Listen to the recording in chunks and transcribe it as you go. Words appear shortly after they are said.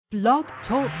Blog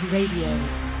Talk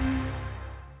Radio.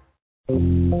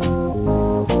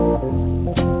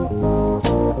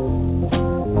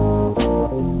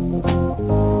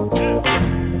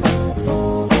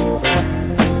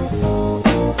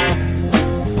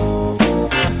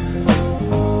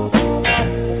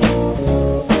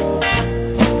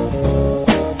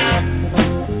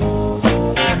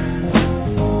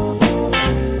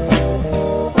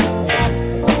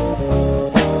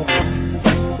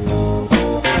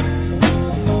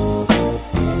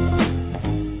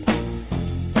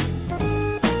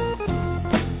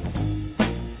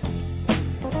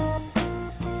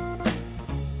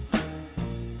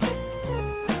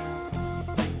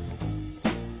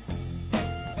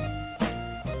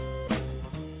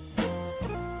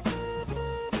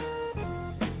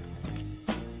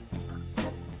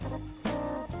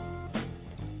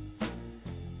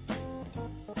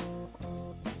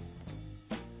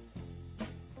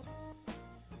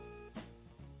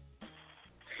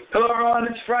 Hello everyone,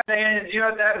 it's Friday, and you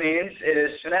know what that means. It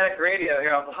is Fanatic Radio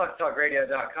here on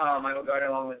blogtalkradio.com. Michael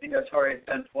Gardner along with the notorious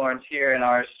Ben Florence here in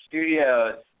our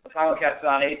studios. The simulcast is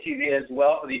on ATV as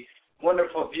well for the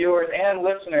wonderful viewers and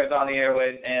listeners on the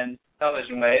airwaves and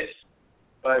television waves.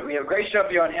 But we have a great show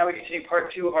for you on hand. We continue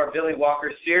part 2 of our Billy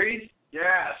Walker series.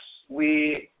 Yes.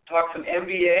 We talk some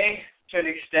NBA to an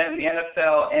extent, the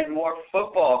NFL, and more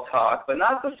football talk, but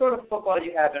not the sort of football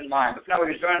you have in mind. But now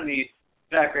we're joining the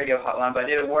Fanatic Radio hotline by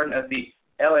David Wharton of the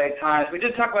LA Times. We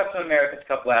did talk about some America's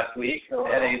Cup last week.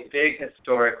 Had a big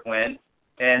historic win,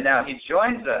 and now he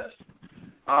joins us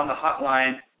on the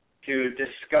hotline to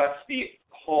discuss the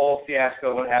whole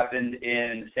fiasco of what happened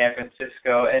in San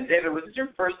Francisco. And David, was this your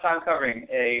first time covering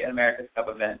an America's Cup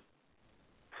event?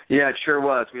 Yeah, it sure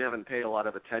was. We haven't paid a lot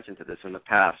of attention to this in the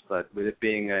past, but with it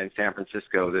being in San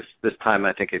Francisco, this time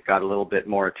I think it got a little bit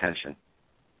more attention.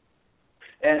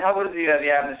 And how was the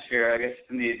atmosphere, I guess,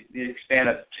 in the span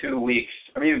of 2 weeks?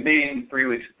 I mean, maybe 3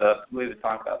 weeks of the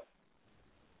Talk Cup.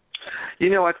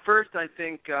 You know, at first I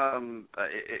think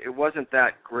it wasn't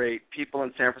that great. People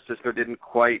in San Francisco didn't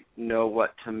quite know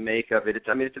what to make of it. It's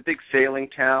a big sailing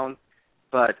town,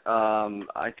 but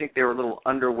I think they were a little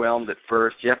underwhelmed at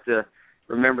first. You have to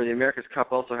remember the America's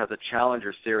Cup also has a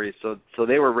Challenger Series, so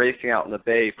they were racing out in the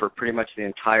bay for pretty much the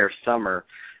entire summer.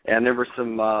 And there was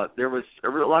a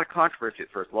lot of controversy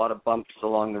at first, a lot of bumps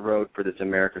along the road for this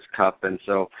America's Cup, and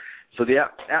so the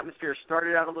atmosphere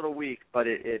started out a little weak, but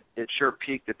it sure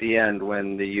peaked at the end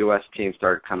when the U.S. team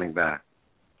started coming back.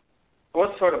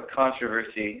 What sort of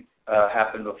controversy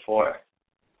happened before?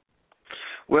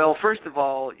 Well, first of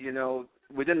all, you know,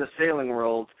 within the sailing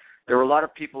world, there were a lot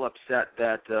of people upset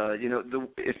that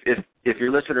if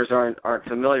your listeners aren't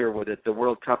familiar with it, the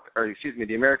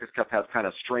the America's Cup has kind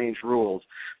of strange rules,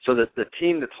 so that the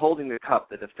team that's holding the cup,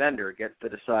 the defender, gets to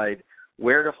decide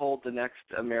where to hold the next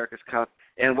America's Cup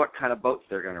and what kind of boats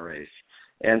they're going to race.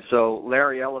 And so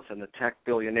Larry Ellison, the tech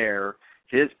billionaire,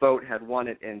 his boat had won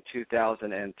it in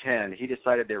 2010. He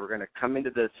decided they were going to come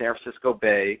into the San Francisco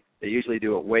Bay. They usually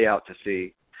do it way out to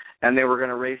sea, and they were going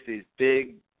to race these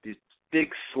big,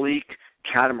 sleek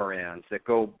catamarans that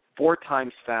go 4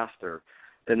 times faster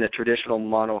than the traditional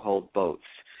monohull boats,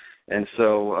 and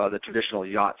so the traditional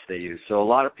yachts they use. So a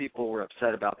lot of people were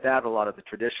upset about that, a lot of the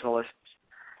traditionalists.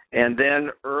 And then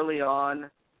early on,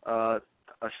 a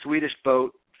Swedish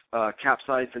boat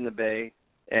capsized in the bay,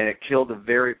 and it killed a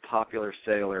very popular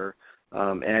sailor,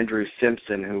 Andrew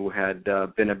Simpson, who had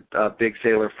been a big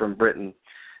sailor from Britain.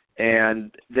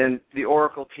 And then the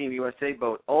Oracle Team USA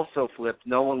boat also flipped.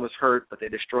 No one was hurt, but they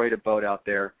destroyed a boat out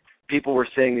there. People were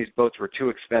saying these boats were too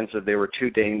expensive. They were too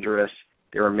dangerous.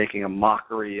 They were making a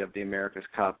mockery of the America's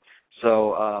Cup.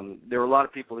 So there were a lot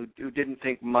of people who didn't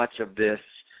think much of this.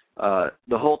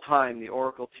 The whole time, the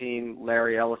Oracle Team,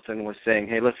 Larry Ellison, was saying,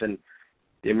 hey, listen,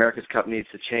 the America's Cup needs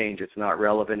to change. It's not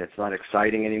relevant. It's not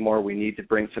exciting anymore. We need to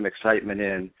bring some excitement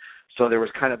in. So there was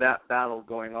kind of that battle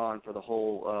going on for the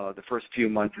whole, the first few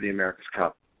months of the America's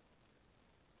Cup.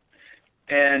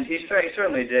 And he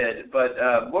certainly did. But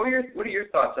what are your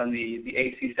thoughts on the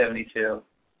AC-72?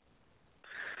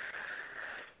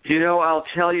 You know, I'll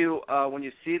tell you, when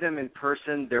you see them in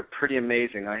person, they're pretty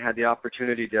amazing. I had the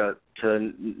opportunity to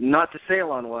not to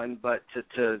sail on one, but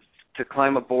to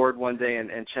climb aboard one day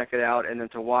and check it out, and then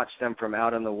to watch them from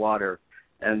out on the water.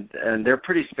 And they're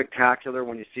pretty spectacular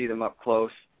when you see them up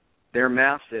close. They're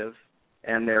massive,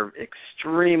 and they're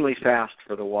extremely fast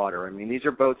for the water. I mean, these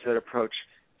are boats that approach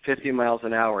 50 miles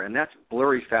an hour, and that's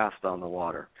blurry fast on the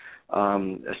water,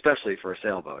 especially for a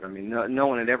sailboat. I mean, no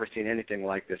one had ever seen anything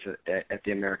like this at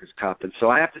the America's Cup. And so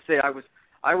I have to say I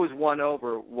I was won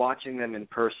over watching them in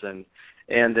person.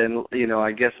 And then,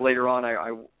 I guess later on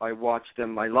I watched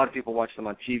them. A lot of people watched them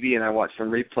on TV, and I watched some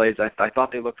replays. I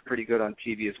thought they looked pretty good on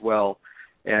TV as well.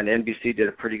 And NBC did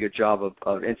a pretty good job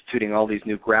of instituting all these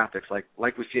new graphics,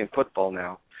 like we see in football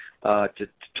now, to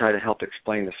try to help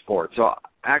explain the sport. So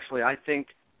actually, I think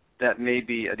that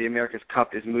maybe the America's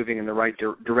Cup is moving in the right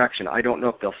direction. I don't know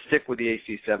if they'll stick with the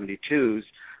AC-72s,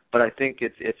 but I think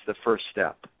it's the first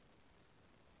step.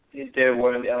 David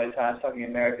Wharton of the LA Times talking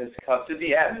America's Cup. Did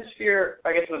the atmosphere,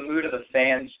 I guess the mood of the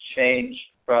fans change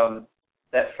from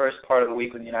that first part of the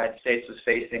week when the United States was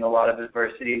facing a lot of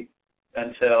adversity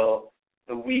until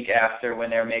the week after when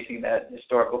they're making that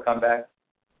historical comeback?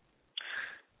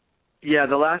 Yeah,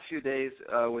 the last few days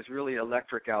was really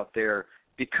electric out there.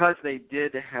 Because they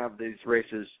did have these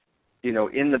races,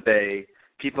 in the Bay,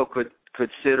 people could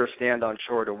sit or stand on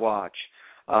shore to watch.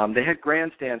 They had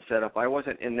grandstands set up. I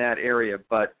wasn't in that area,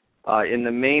 but in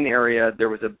the main area there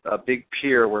was a big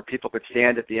pier where people could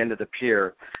stand at the end of the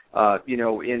pier.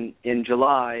 In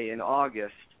July, in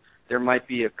August, there might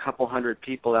be a couple hundred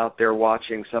people out there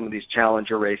watching some of these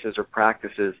challenger races or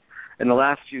practices. In the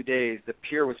last few days, the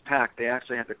pier was packed. They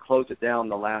actually had to close it down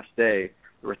the last day.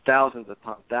 There were thousands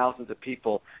of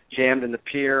people jammed in the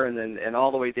pier and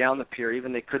all the way down the pier.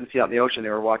 Even they couldn't see out in the ocean. They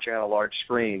were watching on a large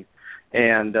screen.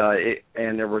 And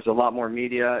there was a lot more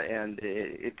media, and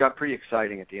it got pretty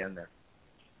exciting at the end there.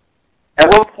 At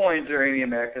what point during the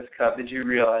America's Cup did you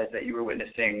realize that you were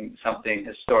witnessing something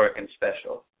historic and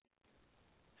special?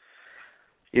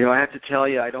 I have to tell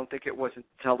you, I don't think it was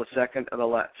until the second of the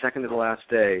last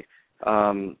day.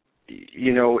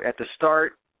 At the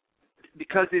start,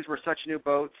 because these were such new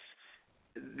boats,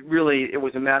 really it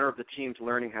was a matter of the teams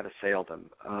learning how to sail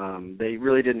them. They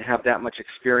really didn't have that much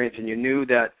experience, and you knew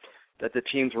that the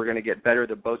teams were going to get better,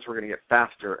 the boats were going to get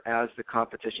faster as the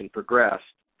competition progressed.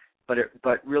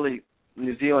 But really,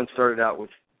 New Zealand started out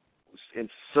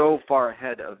so far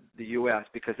ahead of the U.S.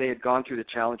 because they had gone through the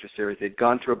Challenger Series. They'd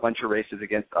gone through a bunch of races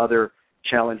against other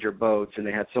Challenger boats, and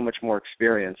they had so much more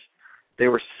experience. They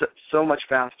were so much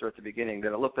faster at the beginning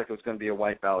that it looked like it was going to be a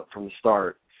wipeout from the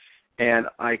start. And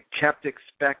I kept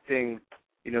expecting,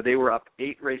 they were up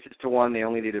 8-1. They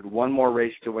only needed one more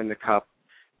race to win the Cup.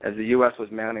 As the U.S. was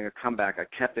mounting a comeback, I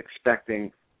kept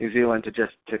expecting New Zealand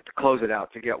to close it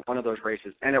out, to get one of those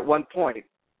races. And at one point,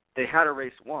 they had a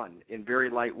race won in very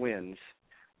light winds,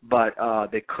 but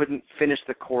they couldn't finish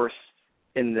the course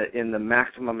in the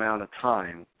maximum amount of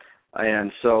time.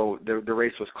 And so the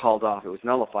race was called off. It was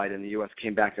nullified, and the U.S.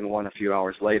 came back and won a few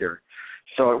hours later.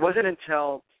 So it wasn't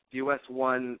until the U.S.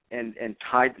 won and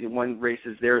won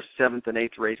races, their 7th and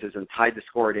 8th races, and tied the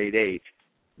score at 8-8,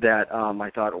 that I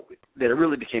thought that it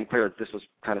really became clear that this was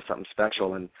kind of something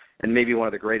special and maybe one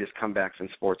of the greatest comebacks in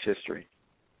sports history.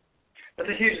 That's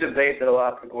a huge debate that a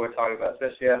lot of people were talking about,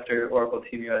 especially after Oracle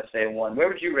Team USA won. Where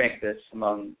would you rank this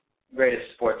among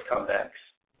greatest sports comebacks?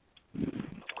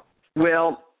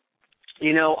 Well,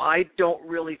 I don't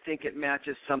really think it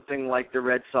matches something like the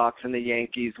Red Sox and the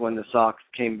Yankees when the Sox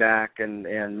came back and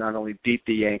not only beat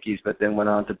the Yankees but then went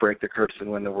on to break the curse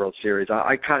and win the World Series.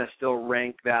 I kind of still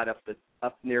rank that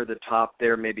up near the top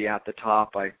there, maybe at the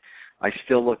top. I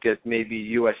still look at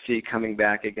maybe USC coming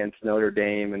back against Notre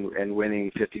Dame and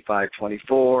winning 55-24,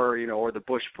 or the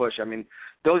Bush Push. I mean,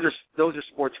 those are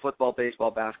sports, football, baseball,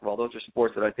 basketball. Those are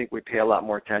sports that I think we pay a lot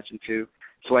more attention to.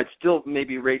 So I'd still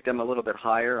maybe rate them a little bit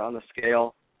higher on the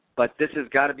scale. But this has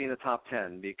got to be in the top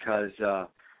 10 because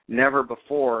never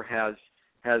before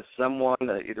has someone,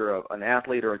 either an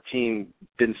athlete or a team,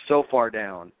 been so far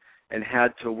down and had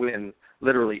to win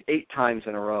literally 8 times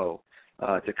in a row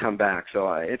to come back.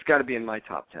 So it's got to be in my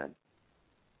top 10. And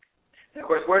of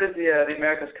course, where does the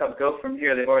America's Cup go from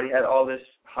here? They've already had all this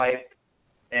hype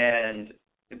and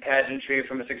the pageantry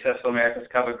from a successful America's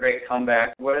Cup, a great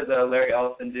comeback. What does Larry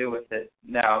Ellison do with it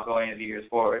now going into the years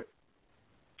forward?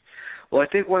 Well, I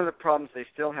think one of the problems they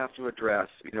still have to address,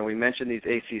 we mentioned these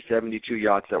AC-72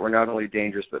 yachts that were not only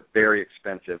dangerous but very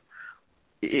expensive.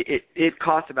 It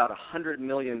costs about $100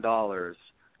 million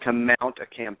to mount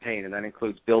a campaign, and that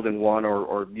includes building one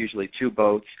or usually 2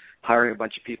 boats, hiring a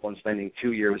bunch of people, and spending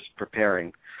 2 years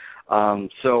preparing.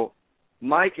 So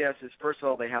my guess is, first of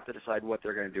all, they have to decide what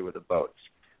they're going to do with the boats.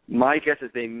 My guess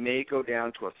is they may go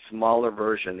down to a smaller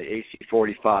version, the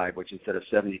AC-45, which instead of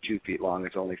 72 feet long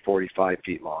is only 45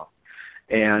 feet long.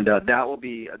 And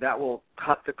that will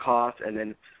cut the cost, and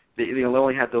then they'll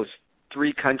only have those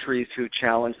 3 countries who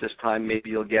challenge this time.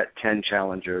 Maybe you'll get 10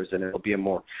 challengers, and it'll be a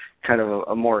more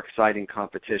exciting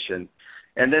competition.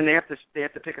 And then they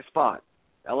have to pick a spot.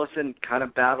 Ellison kind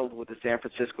of battled with the San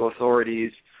Francisco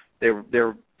authorities.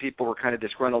 They're people were kind of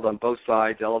disgruntled on both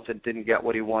sides. Ellison didn't get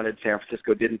what he wanted. San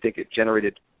Francisco didn't think it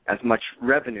generated as much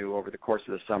revenue over the course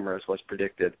of the summer as was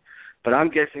predicted. But I'm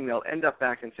guessing they'll end up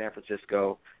back in San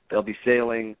Francisco. They'll be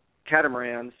sailing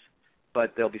catamarans,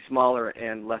 but they'll be smaller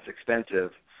and less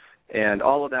expensive. And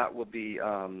all of that will be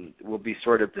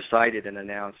sort of decided and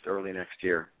announced early next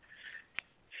year.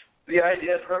 The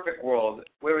ideal perfect world,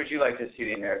 where would you like to see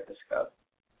the America's Cup?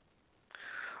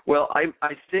 Well,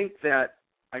 I think that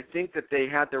they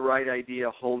had the right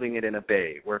idea holding it in a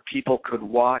bay where people could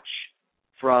watch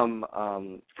from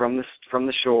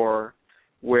the shore,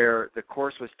 where the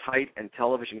course was tight and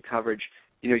television coverage.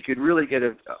 You could really get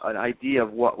an idea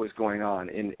of what was going on.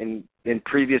 In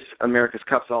previous America's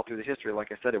Cups all through the history,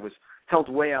 like I said, it was held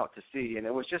way out to sea, and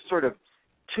it was just sort of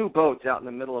two boats out in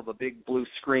the middle of a big blue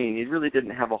screen. You really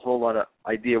didn't have a whole lot of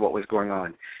idea what was going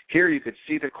on. Here you could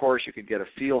see the course, you could get a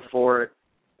feel for it,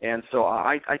 and so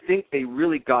I think they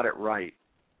really got it right,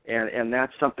 and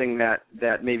that's something that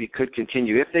maybe could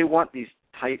continue. If they want these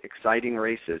tight, exciting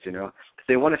races, if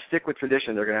they want to stick with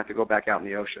tradition, they're going to have to go back out in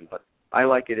the ocean, but I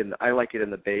like it in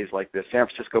the bays like this. San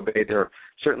Francisco Bay. There are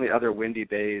certainly other windy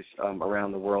bays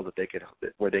around the world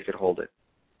where they could hold it.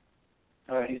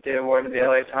 All right, he's David Wharton of the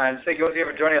LA Times. Thank you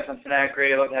for joining us on Fanatic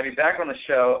Radio. I'd love to have you back on the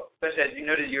show, especially as you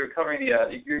noted you're covering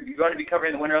you're going to be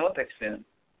covering the Winter Olympics soon.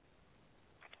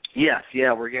 Yes,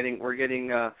 yeah, we're getting ready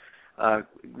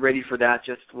for that.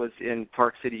 Just was in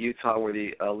Park City, Utah, where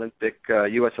the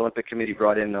U.S. Olympic Committee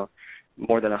brought in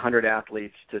more than 100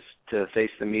 athletes to face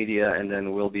the media, and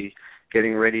then we'll be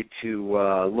getting ready to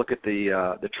look at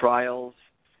the trials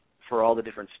for all the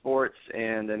different sports,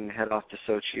 and then head off to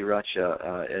Sochi,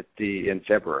 Russia in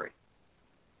February.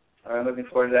 All right, looking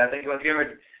forward to that. Thank you once again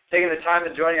for taking the time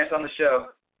and joining us on the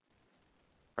show.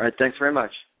 All right, thanks very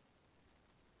much.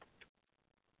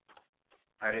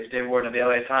 All right, it's David Wharton of the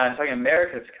LA Times talking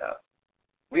America's Cup.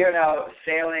 We are now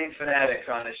sailing fanatics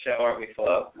on this show, aren't we,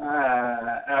 Flo?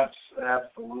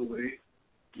 Absolutely.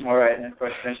 All right, and of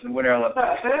course, mentioned the Winter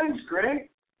Olympics. Sailing's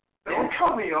great. Don't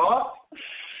cut me off.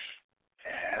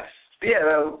 Yes. But yeah,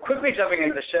 quickly jumping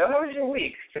into the show, how was your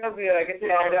week? I don't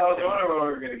know what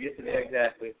we're going to get to that.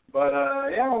 Exactly. But,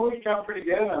 my week got pretty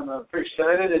good. I'm pretty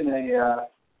excited in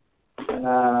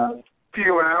a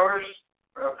few hours.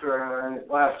 After our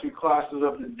last two classes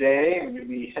of the day, I'm going to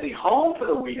be heading home for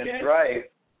the weekend. That's right.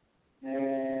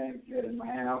 And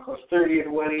my uncle's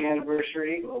 30th wedding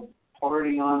anniversary. We'll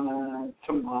party on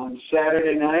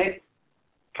Saturday night.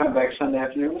 Come back Sunday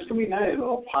afternoon. It's going to be nice.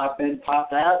 We'll pop in,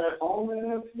 pop out at home,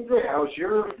 and it's great. How was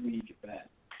your week, Ben?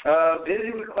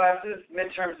 Busy with classes.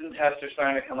 Midterms and tests are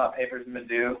starting to come up. Papers have been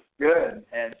due. Good.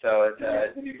 And so it's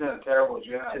you've done a terrible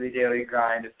job. To the daily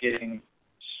grind of getting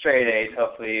straight A's,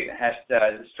 hopefully, has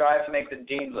to strive to make the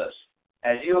dean list.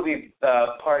 As you will be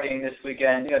partying this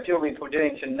weekend, two will be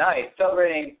doing tonight,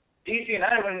 celebrating DC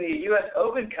United winning the U.S.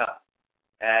 Open Cup.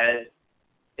 As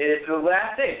it's the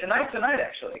last day, tonight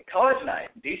actually, college night,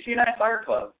 DC United Soccer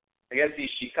Club against the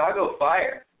Chicago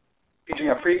Fire,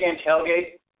 featuring a pregame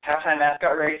tailgate, halftime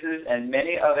mascot races, and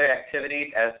many other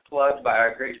activities as plugged by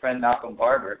our great friend Malcolm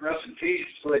Barber. Rest in peace.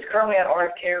 So it's currently at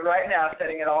RFK right now,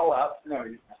 setting it all up. No,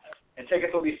 and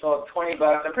tickets will be sold at $20.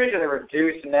 I'm pretty sure they're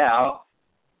reduced now.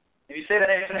 If you say the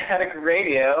name Fanatic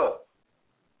Radio,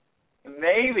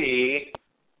 maybe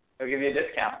they'll give you a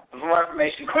discount. For more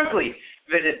information, quickly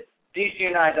visit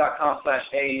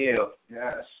dcunited.com/AU.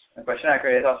 Yes. And by Fanatic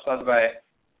Radio, it's also sponsored by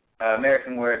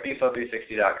American Word,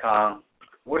 bfo360.com.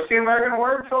 What's the American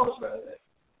Word? Tell us about it.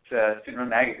 It's a student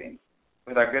magazine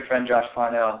with our good friend Josh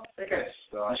Parnell. That guy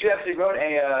sucks. You actually wrote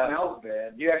smells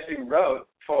bad. You actually wrote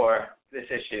for this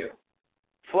issue.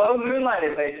 Flo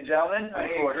moonlighted, ladies and gentlemen. I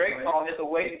mean, great call. Just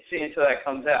wait and see until that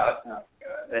comes out. Oh,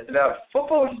 God. It's about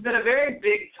football, which has been a very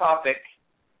big topic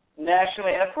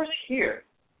nationally and, of course, here.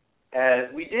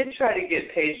 As we did try to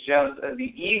get Paige Jones of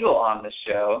the Eagle on the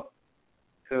show,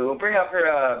 who will bring up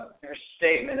her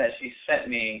statement that she sent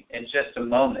me in just a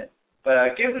moment.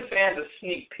 But give the fans a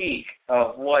sneak peek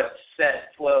of what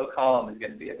Set Flow column is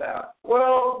going to be about.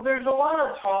 Well, there's a lot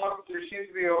of talk. There seems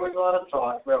to be always a lot of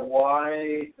talk about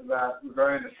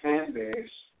regarding the fan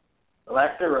base, the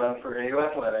lack thereof for AU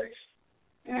athletics,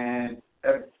 and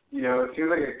it seems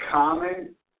like a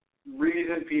common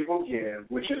reason people give,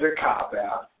 which is a cop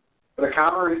out. But a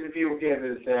common reason people give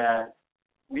is that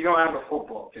we don't have a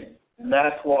football team, and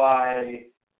that's why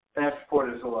fan support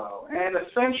is low. And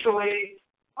essentially,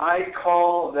 I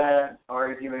call that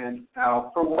argument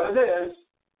out for what it is,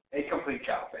 a complete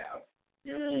cop-out.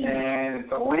 And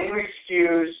it's a lame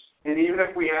excuse, and even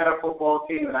if we had a football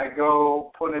team, and I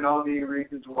go put in all the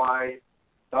reasons why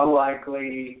it's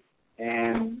unlikely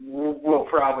and will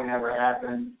probably never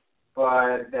happen,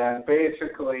 but that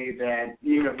basically that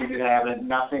even if we did have it,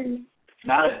 nothing,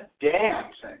 not a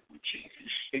damn thing would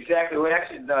change. Exactly. Well,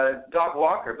 actually,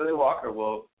 Billy Walker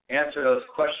will answer those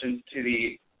questions to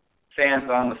the fans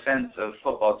on the fence of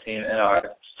football team in our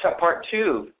part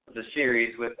 2 of the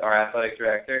series with our athletic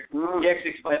director. He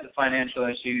actually explains the financial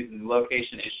issues and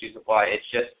location issues of why it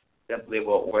just simply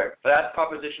won't work. But that's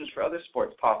propositions for other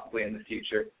sports possibly in the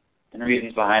future and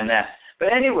reasons behind that.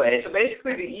 But anyway, so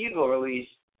basically the Eagle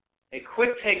released a quick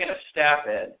take and a staff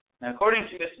ed. Now, according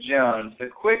to Miss Jones, the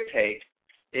quick take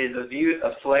is a view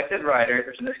of selected writers,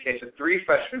 which in this case are 3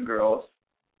 freshman girls,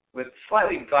 with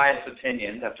slightly biased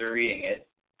opinions after reading it.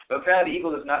 But apparently the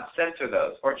Eagle does not censor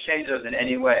those or change those in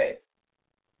any way.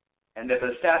 And that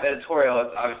the staff editorial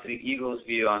is obviously the Eagles'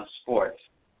 view on sports.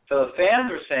 So the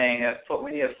fans were saying that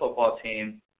we need a football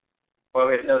team, or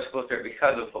we have no school spirit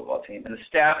because of a football team. And the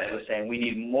staff was saying we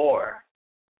need more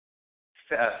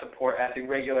support at the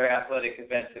regular athletic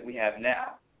events that we have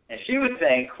now. And she was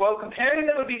saying, quote, comparing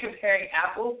them would be comparing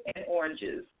apples and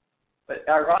oranges. But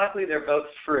ironically, they're both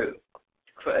fruit,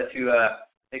 to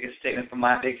make a statement from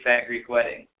My Big Fat Greek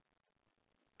Wedding.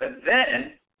 But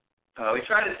then we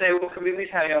tried to say, well, can we at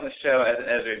least have you on the show as an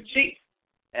editor-in-chief?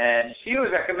 And she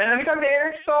was recommending we talk to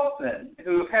Eric Saltzman,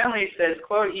 who apparently says,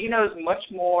 quote, he knows much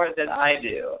more than I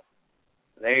do.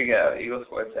 There you go, Eagles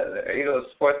sports editor.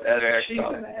 Eagles sports editor. She's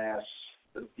an ass.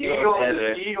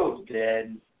 The Eagles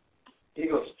dead.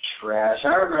 Eagles trash.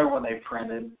 I remember when they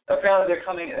printed. Apparently they're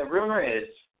coming, the rumor is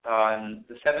on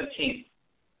the 17th,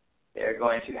 they're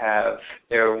going to have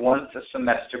their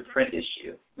once-a-semester print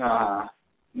issue.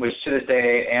 Which to this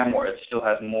day, Amworth still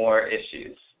has more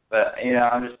issues. But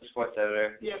I'm just a sports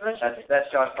editor. Yeah,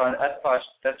 that's Josh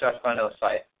Farnell's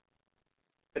site.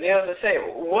 But needless to say,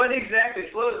 what exactly?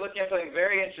 Flo is looking at something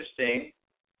very interesting.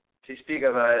 To speak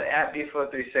of at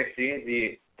BFlow360,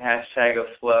 the hashtag of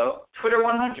Flo, Twitter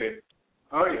 100.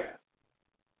 Oh yeah.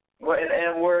 What in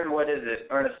a word? What is it?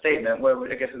 Or in a statement? What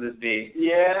would this be?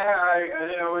 Yeah,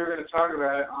 I know we were going to talk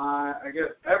about it. I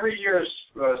guess every year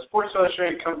Sports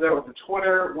Illustrated comes out with the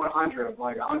Twitter 100 of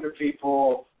like 100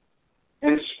 people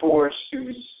in sports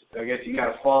who's I guess you got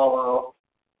to follow,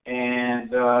 and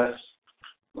there's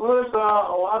a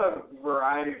lot of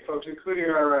variety of folks, including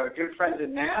our good friends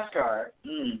in NASCAR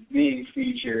being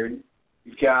featured.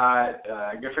 You've got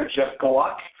good friend Jeff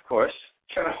Gluck, of course,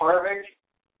 Kevin Harvick,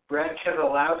 Brad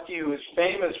Keselowski, who is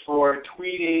famous for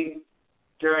tweeting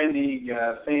during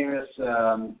the famous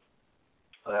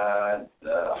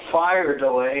fire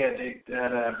delay at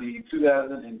the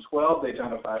 2012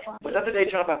 Daytona 500. Was that the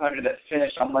Daytona 500 that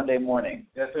finished on Monday morning?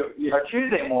 Or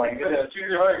Tuesday morning.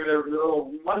 Tuesday morning. The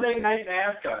little Monday night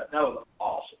NASCAR. That was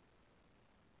awesome.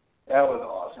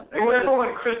 Remember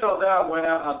when Chris O'Dowd went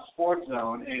out on Sports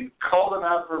Zone and called him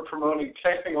out for promoting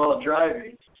texting while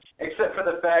driving, except for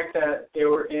the fact that they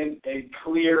were in a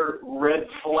clear red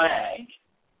flag.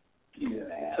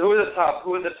 Yeah. So who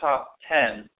were the top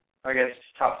 10? I guess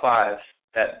top 5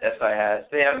 that SI has.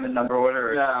 They have them in number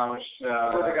order? No. Who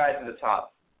are the guys at the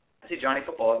top? I see Johnny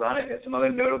Football is on it. Got some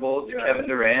other notables. Kevin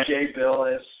Durant. Jay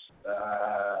Billis.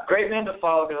 Great man to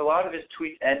follow because a lot of his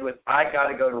tweets end with, I got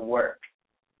to go to work.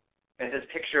 It's this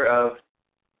picture of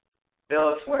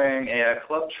Billis wearing a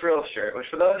Club Trill shirt, which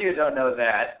for those of you who don't know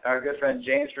that, our good friend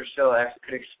James Priscilla actually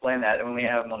could explain that when we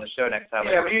have him on the show next time.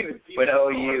 Yeah, when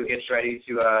OU gets ready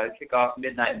to kick off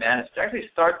Midnight Madness. It actually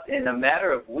starts in a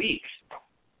matter of weeks,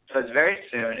 so it's very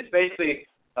soon. It's basically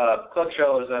Club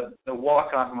Trill is the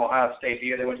walk-on from Ohio State. The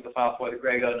year they went to the Final Four, the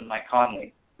Greg Oden and Mike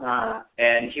Conley.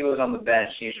 And he was on the bench.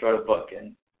 He just wrote a book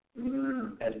and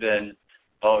has been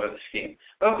all over the scheme.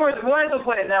 But, of course, we wanted to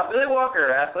play it now. Billy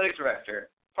Walker, athletic director,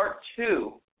 part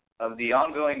 2 of the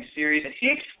ongoing series, and he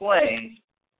explains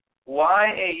why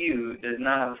AU does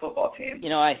not have a football team.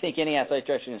 I think any athletic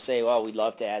director can say, well, we'd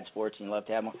love to add sports and we'd love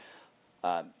to have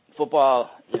more.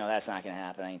 Football, that's not going to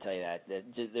happen, I can tell you that.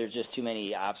 There's just too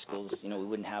many obstacles. We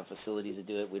wouldn't have facilities to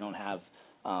do it. We don't have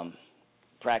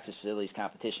practice facilities,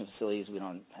 competition facilities. We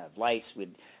don't have lights. We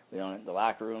don't have the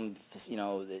locker room,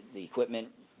 the equipment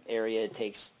area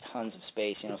takes tons of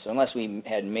space, so unless we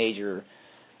had major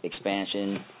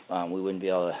expansion, we wouldn't be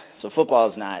able to. So football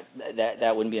is not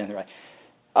that wouldn't be anything right.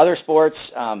 Other sports,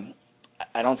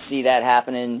 I don't see that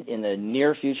happening in the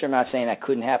near future. I'm not saying that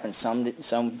couldn't happen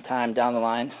sometime down the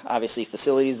line. Obviously,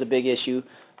 facility is a big issue.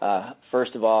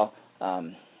 First of all,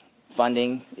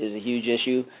 funding is a huge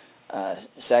issue.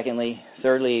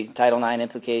 Thirdly, Title IX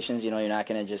implications. You're not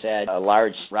going to just add a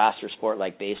large roster sport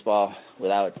like baseball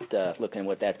without looking at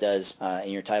what that does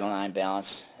in your Title IX balance,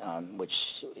 which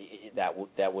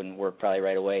that wouldn't work probably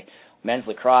right away. Men's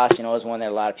lacrosse, is one that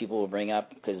a lot of people will bring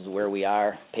up because where we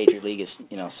are, Patriot League is,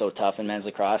 so tough in men's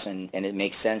lacrosse, and it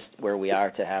makes sense where we are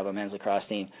to have a men's lacrosse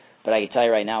team. But I can tell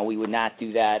you right now, we would not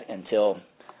do that until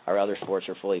our other sports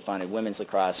are fully funded. Women's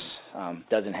lacrosse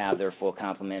doesn't have their full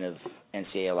complement of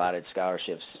NCAA allotted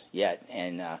scholarships yet,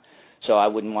 and so I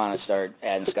wouldn't want to start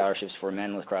adding scholarships for a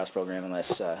men's lacrosse program unless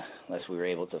we were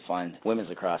able to fund women's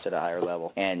lacrosse at a higher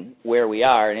level. And where we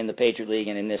are, and in the Patriot League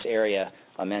and in this area,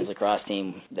 a men's lacrosse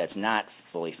team that's not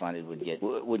fully funded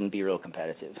wouldn't be real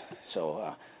competitive. So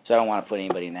I don't want to put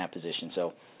anybody in that position.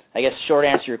 So I guess the short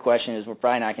answer to your question is we're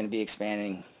probably not going to be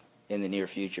expanding in the near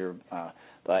future,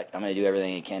 but I'm going to do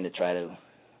everything I can to try to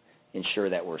ensure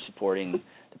that we're supporting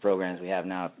the programs we have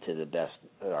now to the best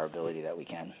of our ability that we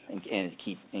can, and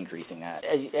keep increasing that.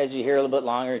 As you hear a little bit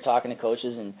longer, talking to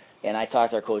coaches, and I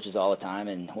talk to our coaches all the time,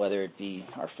 and whether it be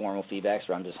our formal feedbacks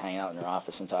or I'm just hanging out in their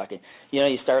office and talking,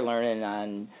 you start learning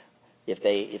on if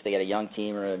they got a young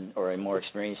team or a more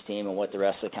experienced team and what the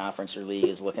rest of the conference or league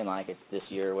is looking like this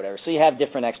year or whatever. So you have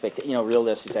different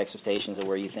realistic expectations of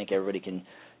where you think everybody can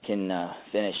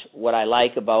finish. What I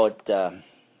like about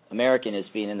American is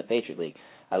being in the Patriot League.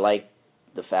 I like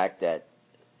the fact that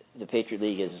the Patriot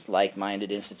League is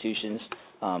like-minded institutions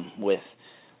with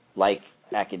like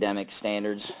academic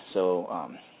standards. So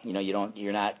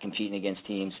you're not competing against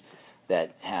teams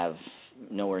that have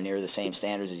nowhere near the same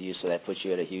standards as you. So that puts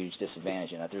you at a huge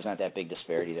disadvantage. There's not that big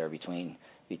disparity there between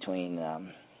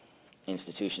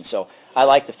institutions. So I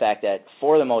like the fact that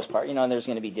for the most part, there's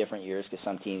going to be different years because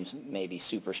some teams may be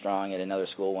super strong at another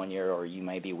school one year, or you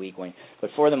might be weak one.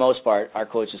 But for the most part, our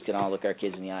coaches can all look our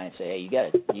kids in the eye and say, hey, you got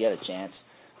a chance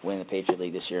to win the Patriot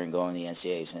League this year and go in the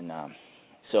NCAAs. And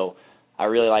so I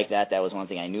really like that. That was one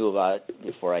thing I knew about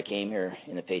before I came here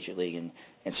in the Patriot League, and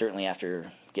certainly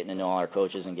after getting to know all our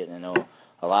coaches and getting to know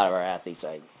a lot of our athletes,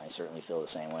 I certainly feel the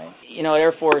same way.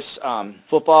 Air Force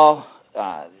football.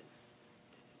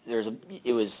 The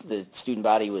student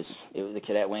body it was the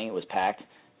cadet wing. It was packed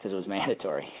because it was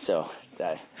mandatory. So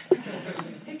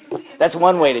that's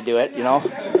one way to do it,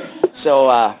 So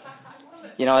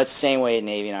it's the same way in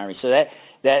Navy and Army. So that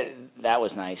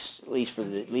was nice, at least for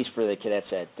the cadets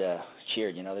that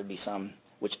cheered. There'd be some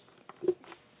which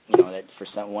that for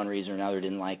some one reason or another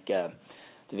didn't like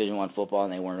Division I football,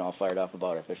 and they weren't all fired up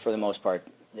about it. But for the most part,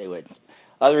 they would.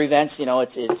 Other events,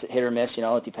 it's hit or miss.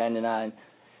 Depending on.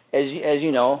 As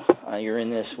you know, you're in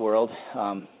this world.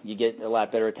 You get a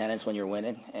lot better attendance when you're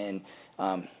winning,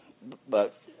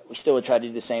 but we still would try to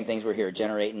do the same things we're here,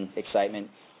 generating excitement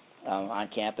on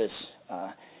campus,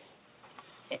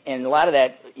 and a lot of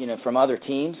that, from other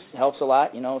teams helps a lot.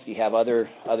 If you have other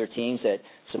teams that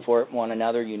support one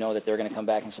another, that they're going to come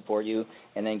back and support you,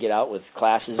 and then get out with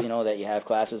classes. That you have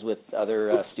classes with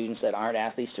other students that aren't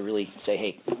athletes to really say,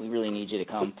 hey, we really need you to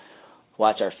come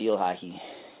watch our field hockey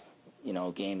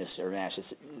game or match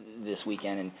this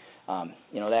weekend, and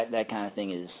that kind of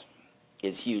thing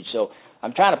is huge. So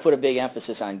I'm trying to put a big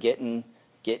emphasis on getting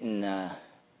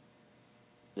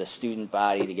the student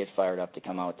body to get fired up to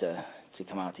come out to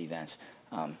events.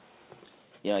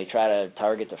 You try to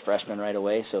target the freshmen right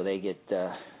away so they get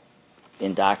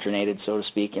indoctrinated, so to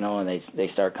speak, and they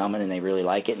start coming and they really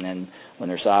like it. And then when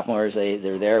they're sophomores,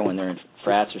 they're there. When they're in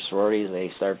frats or sororities,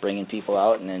 they start bringing people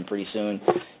out, and then pretty soon,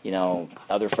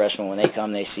 other freshmen, when they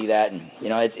come, they see that. And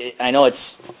I know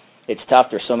it's tough.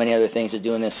 There's so many other things to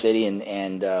do in this city,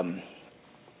 and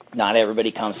not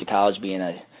everybody comes to college being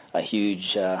a huge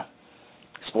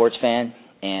sports fan,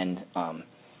 and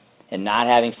not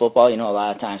having football. A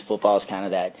lot of times football is kind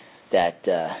of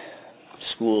that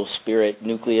school spirit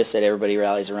nucleus that everybody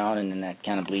rallies around, and then that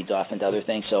kind of bleeds off into other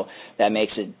things. So that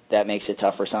makes it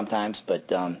tougher sometimes.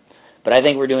 But I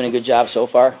think we're doing a good job so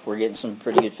far. We're getting some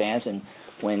pretty good fans, and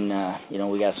when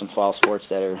we got some fall sports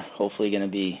that are hopefully going to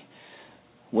be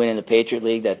winning the Patriot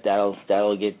League,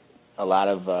 that'll get a lot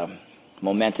of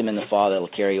momentum in the fall that'll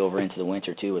carry over into the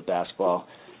winter too with basketball.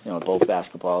 Both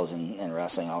basketballs and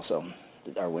wrestling also,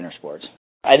 our winter sports.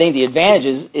 I think the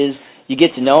advantage is you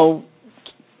get to know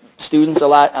students a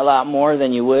lot more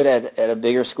than you would at a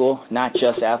bigger school, not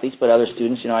just athletes, but other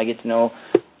students. I get to know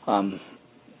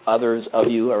others of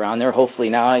you around there. Hopefully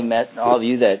now I met all of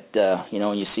you that,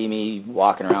 when you see me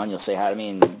walking around, you'll say hi to me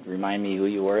and remind me who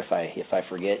you were if I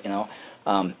forget,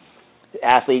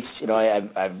 Athletes,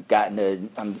 I've gotten to,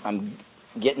 I'm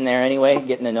getting there anyway,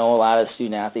 getting to know a lot of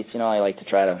student athletes. I like to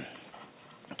try to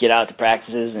get out to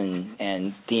practices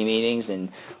and team meetings, and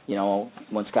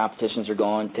once competitions are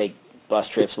going, take bus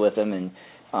trips with them, and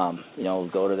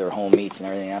go to their home meets and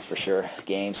everything. That's for sure.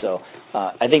 Games. So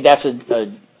I think that's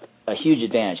a huge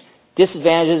advantage.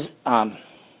 Disadvantages.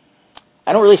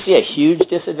 I don't really see a huge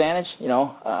disadvantage,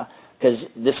 because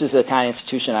this is the kind of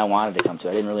institution I wanted to come to.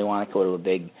 I didn't really want to go to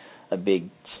a big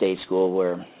state school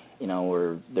where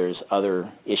there's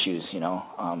other issues,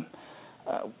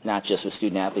 not just with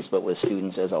student athletes, but with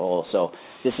students as a whole. So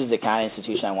this is the kind of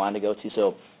institution I wanted to go to.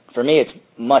 So for me, it's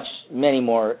many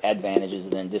more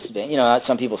advantages than disadvantages.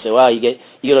 Some people say, well, you go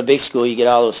to a big school, you get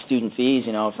all those student fees,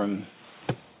 from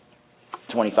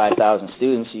 25,000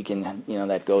 students, you can,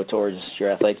 that go towards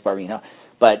your athletic department,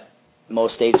 But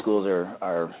most state schools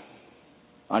are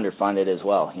underfunded as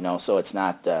well, so it's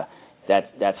not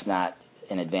that's not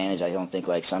an advantage. I don't think,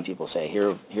 like some people say.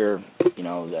 Here,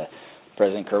 the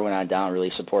President Kerwin on down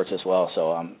really supports us well.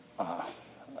 So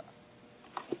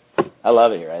I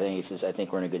love it here. I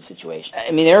think we're in a good situation.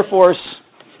 I mean, Air Force,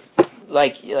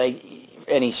 like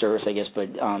any service, I guess, but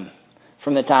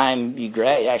from the time you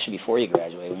actually before you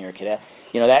graduate, when you're a cadet,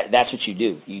 that's what you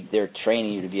do. They're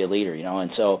training you to be a leader,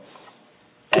 and so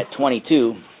at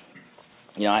 22,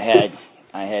 I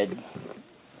had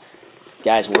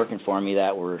guys working for me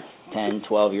that were 10,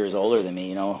 12 years older than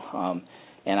me, and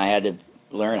I had to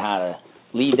learn how to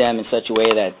lead them in such a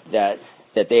way that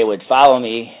they would follow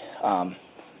me,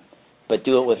 but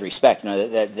do it with respect,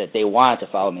 that they wanted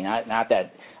to follow me, not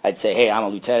that I'd say, hey, I'm a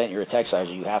lieutenant, you're a tech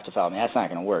sergeant, you have to follow me. That's not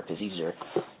going to work, because these are,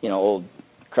 old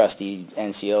crusty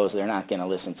NCOs. They're not going to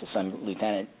listen to some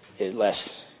lieutenant unless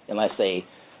they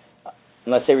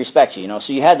respect you.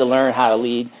 So you had to learn how to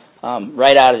lead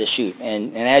right out of the chute,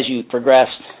 and as you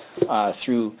progressed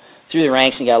through the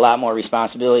ranks and got a lot more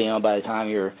responsibility, by the time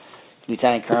you're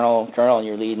lieutenant colonel, and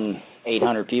you're leading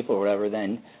 800 people or whatever,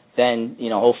 then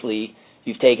hopefully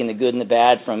you've taken the good and the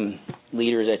bad from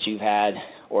leaders that you've had,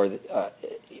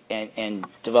 and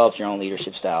developed your own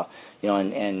leadership style,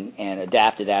 and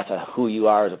adapted that to who you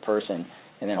are as a person,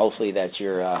 and then hopefully that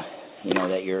you're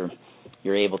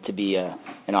you're able to be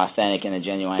an authentic and a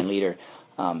genuine leader.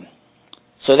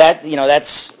 So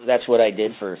that's what I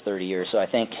did for 30 years. So I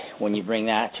think when you bring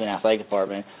that to an athletic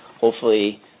department,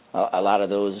 hopefully a lot of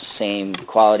those same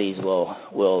qualities will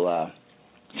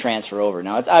transfer over.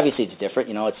 Now, obviously it's different.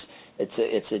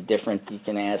 It's a different. You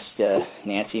can ask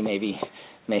Nancy.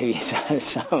 Maybe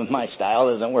some of my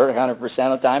style doesn't work 100%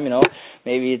 of the time.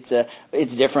 Maybe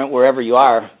it's different wherever you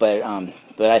are. But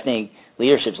I think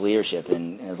leadership's leadership,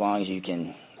 and as long as you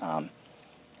can,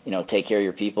 take care of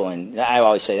your people. And I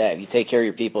always say that if you take care of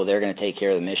your people, they're going to take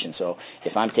care of the mission. So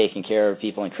if I'm taking care of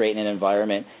people and creating an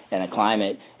environment and a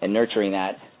climate and nurturing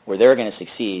that where they're going to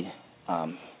succeed,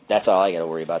 that's all I got to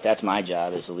worry about. That's my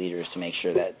job as a leader, is to make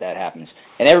sure that happens.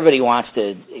 And everybody wants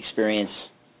to experience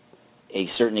a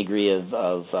certain degree of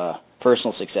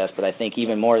personal success, but I think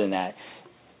even more than that,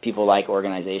 people like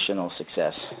organizational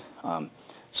success.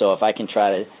 So if I can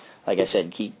try to, like I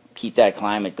said, keep that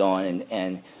climate going,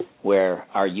 and where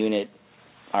our unit,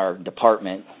 our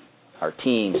department, our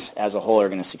teams as a whole are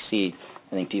going to succeed,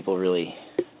 I think people really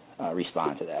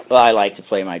respond to that. Well, I like to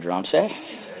play my drum set.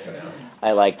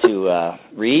 I like to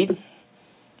read,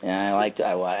 and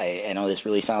I know this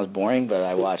really sounds boring, but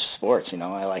I watch sports.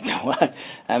 I like to watch.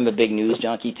 I'm a big news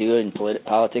junkie too, in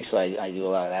politics, so I do a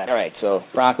lot of that. All right, so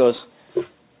Broncos,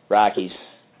 Rockies,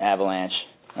 Avalanche,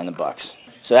 and the Bucks.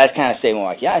 So that's kind of stay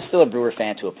Milwaukee. Yeah, I'm still a Brewer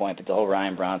fan to a point, but the whole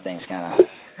Ryan Brown thing's kind of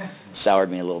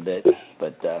soured me a little bit.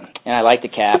 But and I like the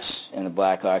Caps and the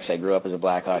Blackhawks. I grew up as a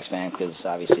Blackhawks fan because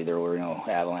obviously there were no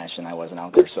Avalanche and I wasn't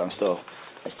out there. So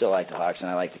I still like the Hawks, and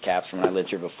I like the Caps. From when I lived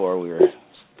here before, we were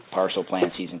partial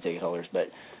playing season ticket holders, but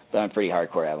I'm a pretty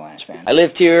hardcore Avalanche fan. I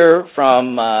lived here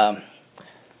from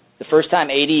the first time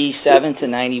 87 to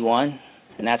 91,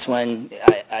 and that's when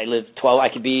I lived 12. I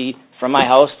could be from my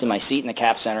house to my seat in the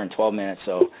Cap Center in 12 minutes,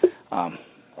 so that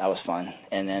was fun.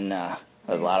 And then that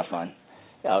was a lot of fun.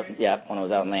 When I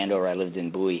was out in Landover, I lived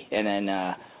in Bowie, and then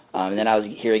I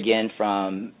was here again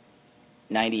from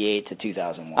 98 to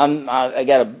 2001. I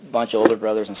got a bunch of older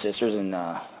brothers and sisters, and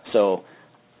so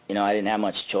I didn't have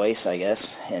much choice, I guess,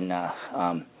 and I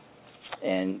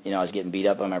was getting beat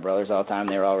up by my brothers all the time.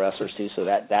 They were all wrestlers too, so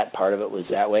that part of it was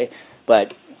that way.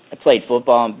 But I played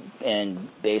football and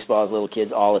baseball as little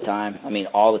kids all the time. I mean,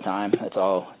 all the time. That's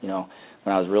all.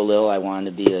 When I was real little, I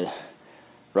wanted to be a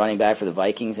running back for the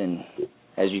Vikings, and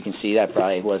as you can see, that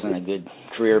probably wasn't a good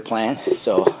career plan.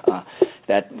 So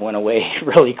that went away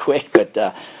really quick. But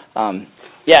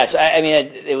yes, I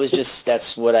mean, it was just, that's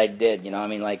what I did.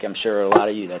 Like I'm sure a lot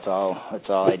of you, that's all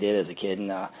I did as a kid.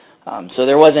 And so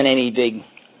there wasn't any big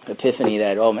epiphany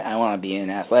that I want to be in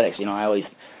athletics. I always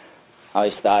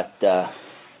thought that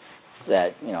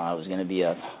I was going to be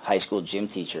a high school gym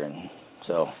teacher, and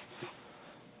so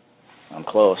I'm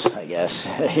close, I guess.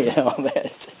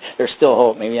 There's still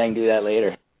hope. Maybe I can do that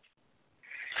later.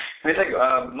 I think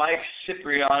Mike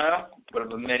Cipriano, one of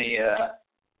the many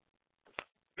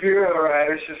bureau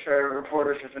writers,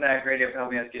 reporters for Fanatic Radio,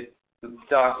 helping us get the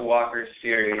Doc Walker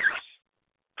series.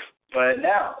 But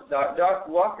now, Doc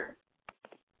Walker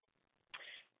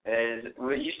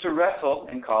used to wrestle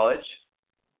in college,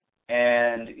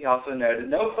 and he also noted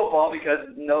no football because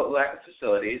no lack of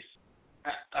facilities.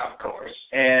 Of course.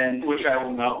 And which I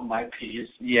will melt in my piece.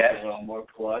 Yes. A little more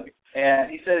plug.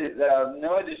 And he said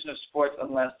no addition of sports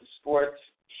unless the sports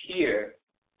here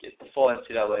get the full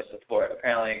NCAA support.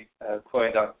 Apparently,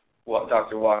 quoting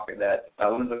Dr. Walker, that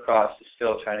women's lacrosse is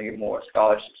still trying to get more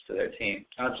scholarships to their team.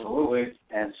 Absolutely.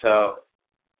 And so,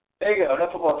 there you go.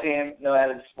 No football team, no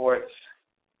added sports.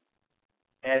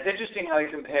 And it's interesting how he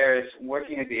compares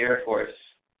working at the Air Force,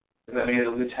 when he was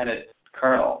a lieutenant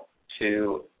colonel,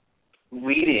 to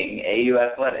leading AU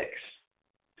athletics.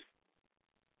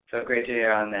 So great to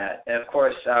hear on that. And, of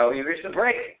course, we reached the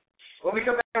break. When we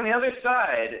come back on the other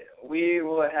side, we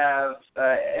will have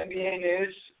NBA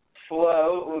news.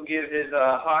 Flo will give his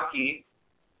hockey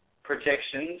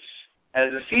predictions as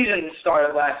the season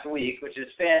started last week, which is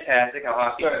fantastic. How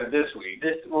hockey started this week.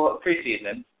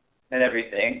 Preseason and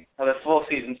everything. How the full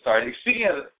season started. Speaking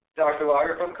of Dr.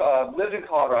 Walker, lives in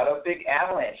Colorado, big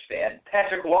Avalanche fan.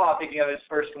 Patrick Waugh picking up his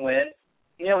first win,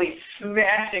 nearly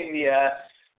smashing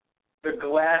the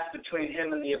glass between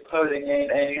him and the opposing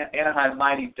Anaheim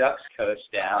Mighty Ducks coach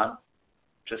down,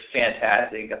 which was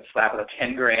fantastic. He got slapped with a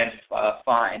 $10,000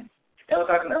 fine. And we're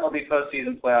talking MLB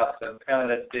postseason playoffs, so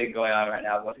apparently that's big going on right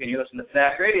now. Once again, you listen to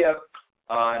Fanatic Radio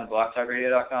on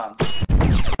blogtalkradio.com.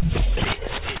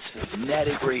 It's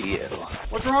Fanatic Radio.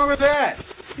 What's wrong with that?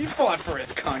 He fought for his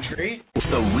country. It's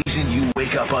the reason you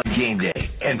wake up on game day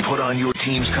and put on your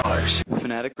team's colors.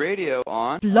 Fanatic Radio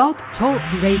on Blog Talk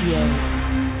Radio.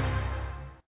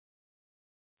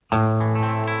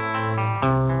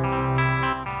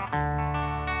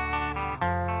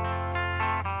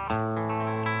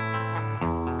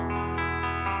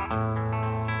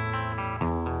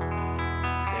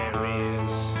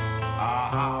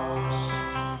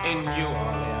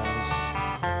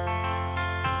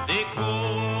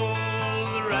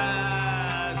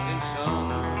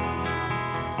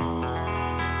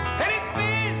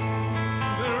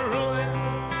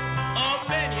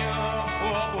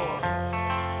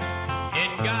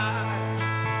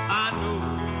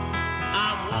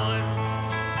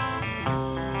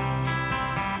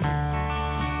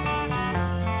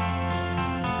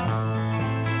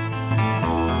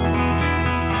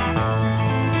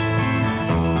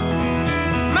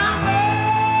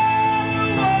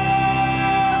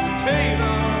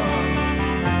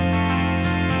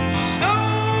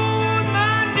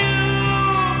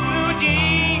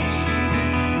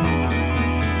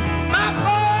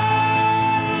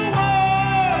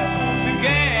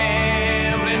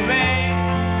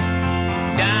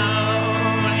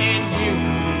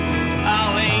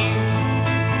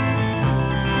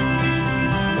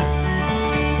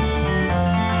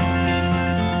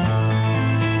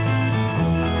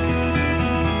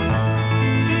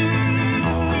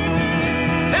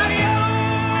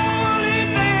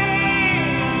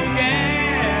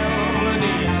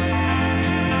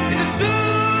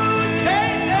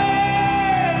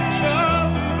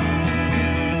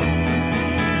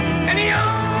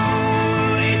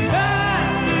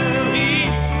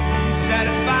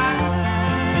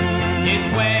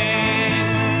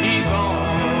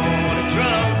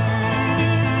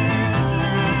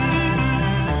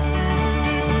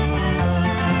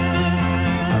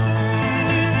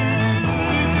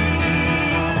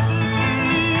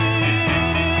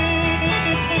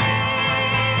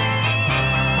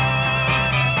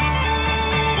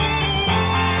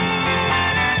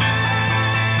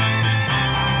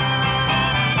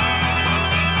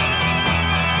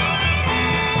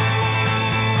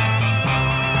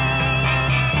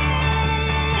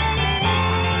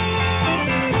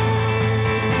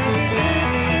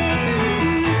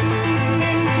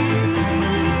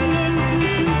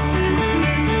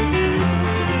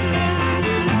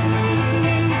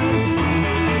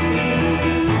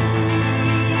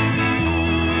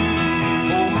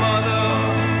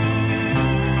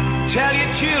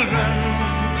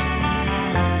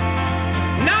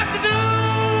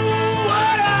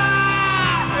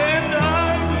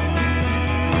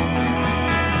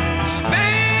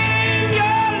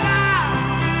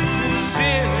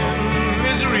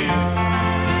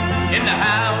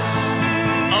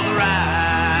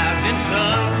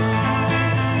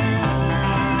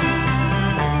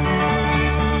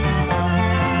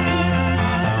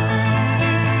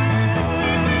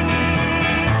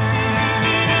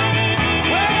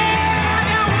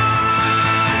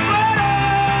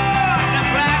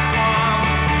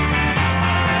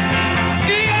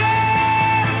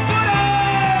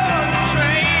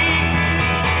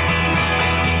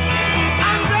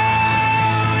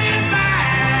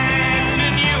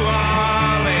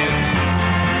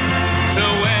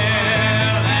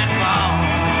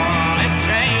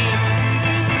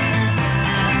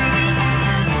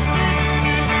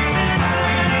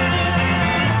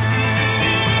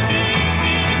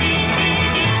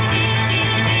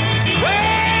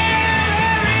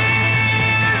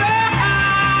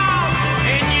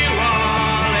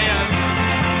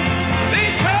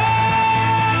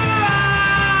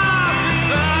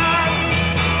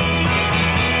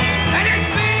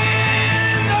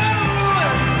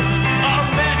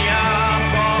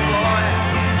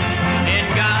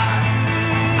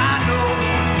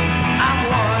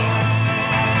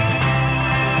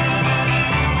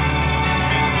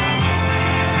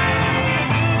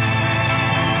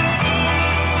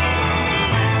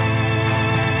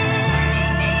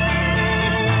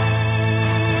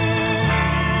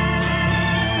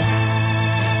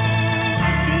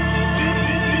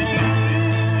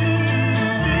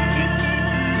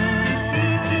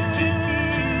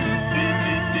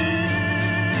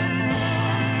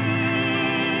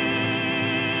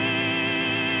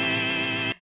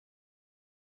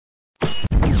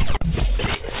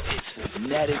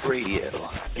 Fanatic Radio.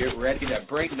 Get ready to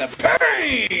bring the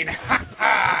pain!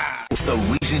 The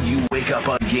reason you wake up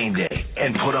on game day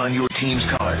and put on your team's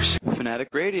colors. Fanatic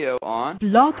Radio on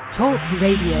Blog Talk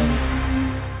Radio.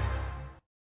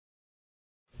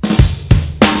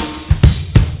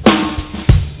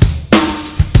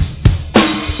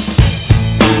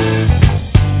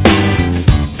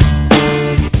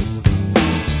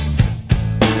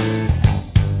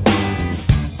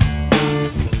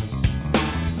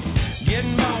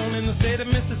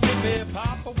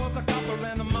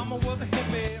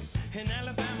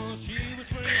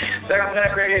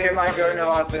 Fanatic Radio here, Mike Gardner,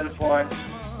 I've been informed.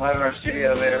 Live in our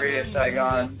studio there, Radio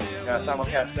Saigon,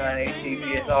 simulcast on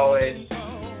ATV as always.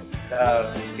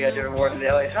 We got different awards in the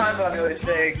LA Times. I'm Billy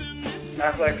Stig,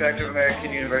 athletic director of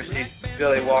American University,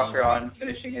 Billy Walker, on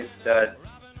finishing his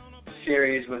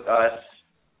series with us.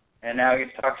 And now we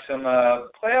get to talk some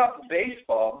playoff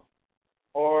baseball,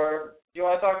 or do you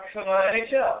want to talk some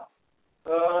NHL?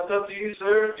 It's up to you,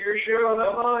 sir. It's your show,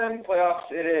 not mine.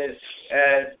 Playoffs it is,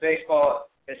 as baseball.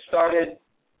 It started,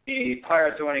 the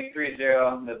Pirates are winning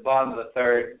 3-0 in the bottom of the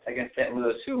third against St.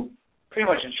 Louis, who pretty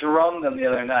much drummed them the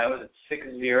other night. Was it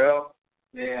 6-0?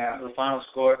 Yeah, the final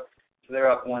score. So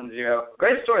they're up 1-0.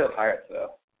 Great story of the Pirates,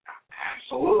 though.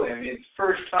 Absolutely. I mean, it's the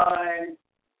first time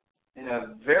in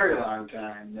a very long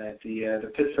time that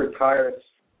the Pittsburgh Pirates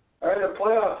are in the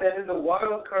playoffs, and in the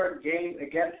wild card game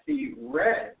against the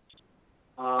Reds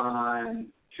on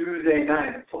Tuesday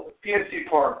night. PNC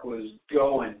Park was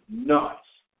going nuts.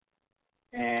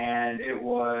 And it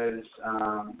was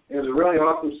a really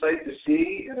awesome sight to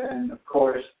see. And, of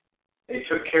course, they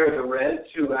took care of the Reds,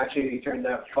 who actually turned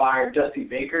out fired Dusty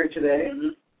Baker today.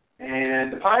 Mm-hmm.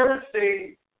 And the Pirates,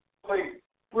 they played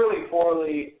really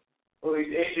poorly. Well, at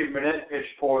least A.J. Burnett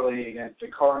pitched poorly against the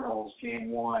Cardinals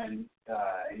game one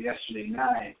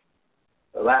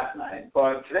last night.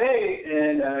 But today,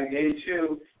 in game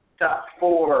two, top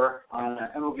four on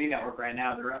MLB Network right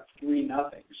now, they're up 3-0.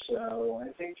 So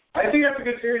I think that's a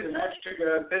good series. The match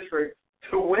took Pittsburgh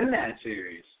to win that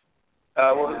series.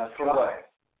 For what?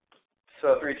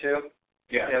 So 3-2.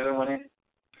 Yeah, they're winning.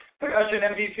 Got you an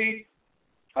MVP?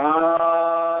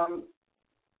 I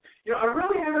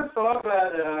really haven't thought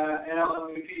about an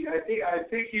MVP. I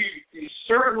think he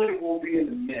certainly will be in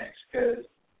the mix because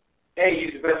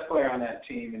he's the best player on that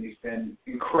team, and he's been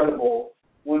incredible.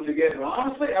 Once again, well,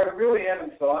 honestly, I really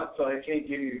haven't thought, so I can't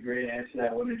give you a great answer.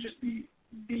 That wouldn't just be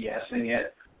BSing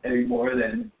it any more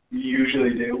than you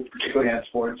usually do, particularly on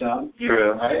Sports Zone.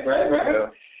 True. Right. True.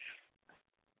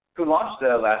 Who launched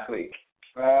last week?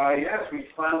 Yes, we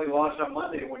finally launched on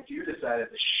Monday when you decided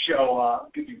to show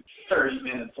up. Give you 30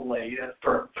 minutes late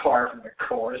for par from the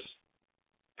course.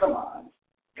 Come on.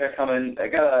 They're coming. I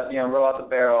gotta roll out the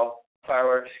barrel,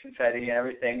 fireworks, confetti, and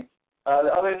everything.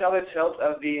 The other tilt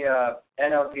of the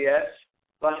NLDS,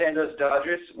 Los Angeles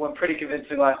Dodgers won pretty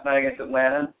convincing last night against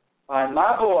Atlanta. On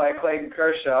my boy, Clayton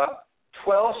Kershaw,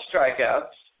 12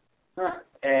 strikeouts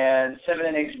and 7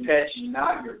 innings pitched.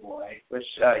 Not your boy. Which,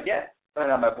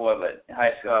 not my boy, but in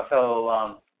high school, a fellow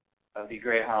alum of the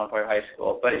great Highland Park High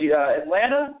School. But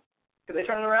Atlanta, could they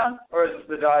turn it around? Or is it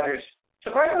the Dodgers?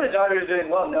 Surprisingly, the Dodgers are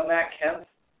doing well. No Matt Kemp.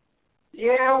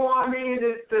 Yeah, well, I mean,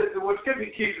 what's going to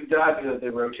be key for the Dodgers is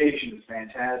the rotation is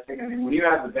fantastic. I mean, when you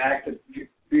have the back to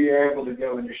be able to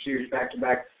go in your series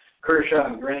back-to-back, Kershaw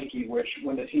and Greinke, which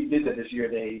when the team did that this year,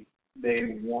 they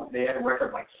won. They had a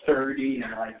record like 30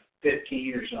 and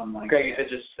 15 or something like that. Greinke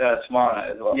pitches tomorrow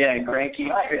night as well. Yeah, and Greinke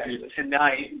pitches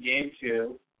tonight in game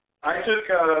 2. I took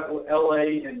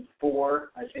L.A. in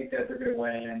 4. I think that they're going to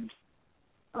win.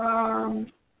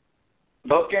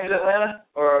 Both games in Atlanta,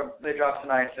 or they drop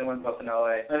tonight and win both in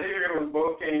L.A.? I think they're going to win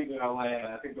both games in L.A.,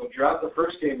 and I think they'll drop the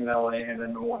first game in L.A. and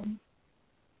then win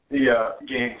the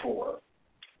game 4.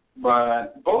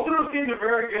 But both of those games are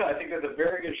very good. I think that's a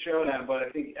very good showdown, but I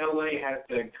think L.A. has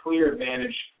the clear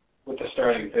advantage with the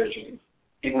starting pitching.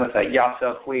 Even with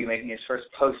Yasiel Puig making his first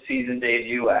postseason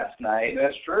debut last night.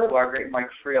 That's true. Our great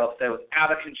Mike Friel said was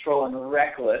out of control and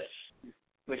reckless,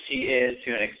 which he is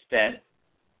to an extent.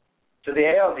 So the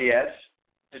ALDS,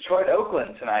 Detroit,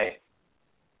 Oakland tonight.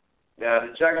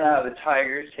 The juggernaut of the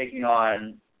Tigers taking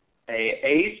on a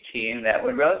A's team that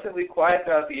went relatively quiet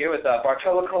throughout the year with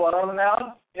Bartolo Colon on the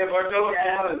mound. Yeah, Bartolo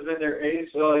Colon has been their ace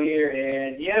all year,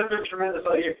 and he has been tremendous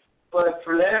all year. But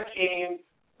for that game,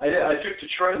 I took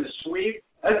Detroit in the sweep.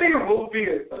 I think it will be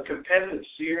a competitive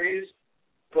series,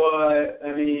 but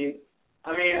I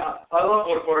love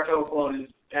what Bartolo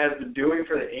Colon has been doing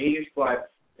for the A's,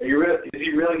 but is he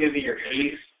really going to be your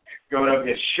ace? Going up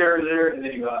against Scherzer, and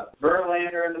then you got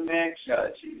Verlander in the mix.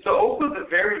 So Oakland's a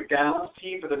very balanced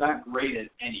team, but they're not great at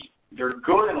any They're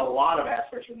good in a lot of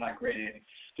aspects, but not great in anything.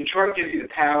 Detroit gives you the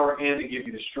power and they give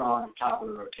you the strong top of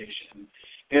the rotation.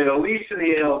 And at least in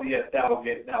the LDS, that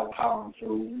will power them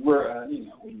through.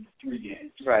 In 3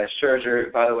 games. Right.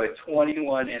 Scherzer, by the way,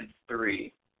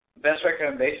 21-3, best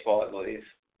record in baseball, I believe.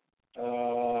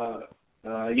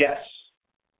 Yes.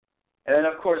 And then,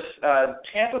 of course,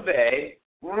 Tampa Bay,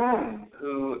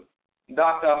 who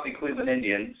knocked off the Cleveland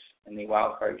Indians in the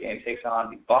wild card game, takes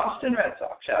on the Boston Red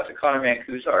Sox. Shout out to Connor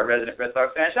Mancuso, our resident Red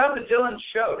Sox fan. Shout out to Dylan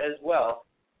Choate as well,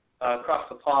 across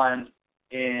the pond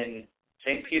in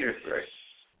St. Petersburg.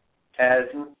 As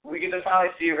we get to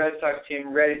finally see a Red Sox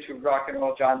team ready to rock and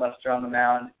roll John Lester on the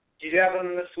mound. Did you have them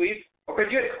in the sweep? Or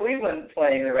could you have Cleveland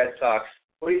playing the Red Sox?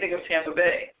 What do you think of Tampa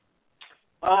Bay?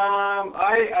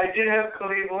 I did have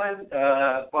Cleveland,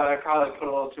 but I probably put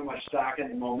a little too much stock in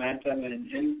the momentum,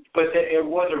 but it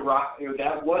was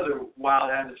that was a wild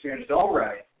atmosphere in its own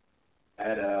right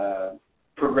at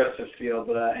Progressive Field,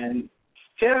 and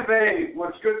Tampa Bay.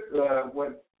 What's good,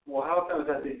 what will help them is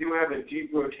that they do have a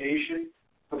deep rotation,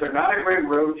 but they're not a great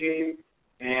road team,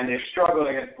 and they've struggled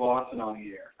against Boston all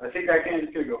year. I think that game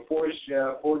is going to go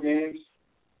 4 games,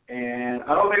 and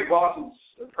I don't think Boston's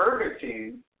a perfect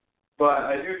team. But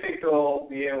I do think they'll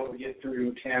be able to get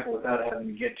through Tampa without having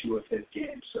to get to a 5th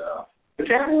game. So, but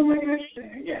Tampa will make it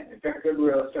interesting. Again, they've got good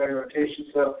starting rotation,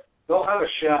 so they'll have a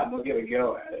shot and they'll get a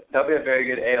go at it. That'll be a very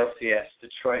good ALCS,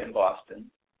 Detroit and Boston,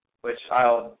 which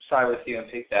I'll side with you and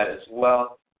pick that as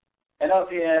well.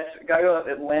 NLCS, got to go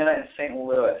with Atlanta and St.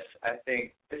 Louis. I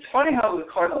think it's funny how the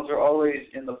Cardinals are always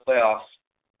in the playoffs,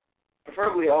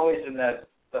 preferably always in the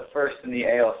first in the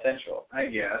AL Central. I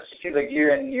guess. It seems like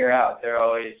year in and year out, they're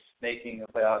always making the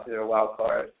playoffs, either a wild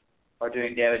card or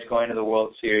doing damage going to the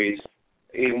World Series.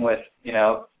 Even with,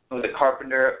 the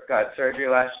Carpenter got surgery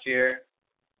last year.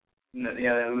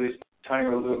 Tony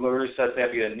La Russa says they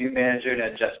have to get a new manager and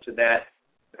adjust to that.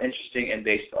 Interesting in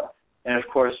baseball. And, of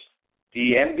course,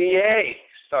 the NBA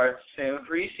starts soon.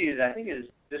 Preseason, I think, is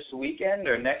this weekend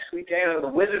or next weekend. The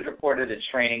Wizards reported a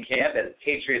training camp at the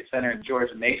Patriot Center in George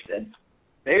Mason.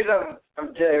 There's the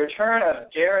return of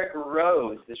Derrick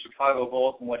Rose, the Chicago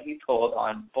Bulls, and what he told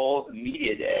on Bulls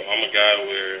Media Day. I'm a guy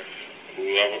where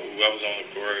whoever's on the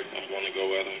court, I'm going to go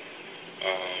at him.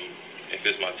 If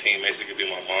it's my teammates, it could be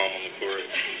my mom on the court.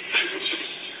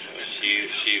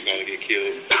 She's going to get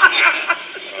killed.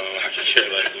 I can care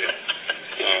less.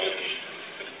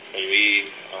 For me,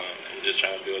 I'm just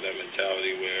trying to build that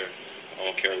mentality where I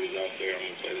don't care who's out there, I'm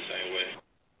going to play the same way.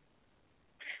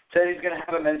 Said he's going to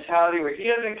have a mentality where he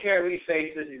doesn't care who he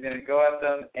faces. He's going to go at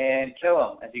them and kill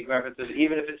them. As he references,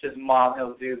 even if it's his mom,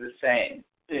 he'll do the same.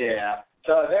 Yeah.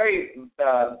 So a very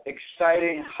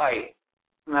exciting height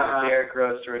for Derrick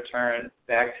Rose to return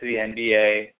back to the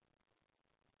NBA.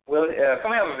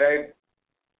 Coming off a very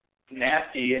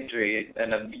nasty injury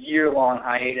and a year-long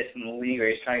hiatus in the league where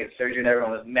he's trying to get surgery and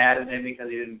everyone was mad at him because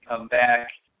he didn't come back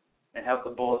and help the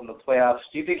Bulls in the playoffs.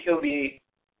 Do you think he'll be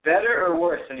better or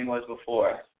worse than he was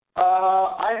before?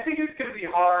 I think it's going to be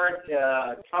hard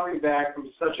coming back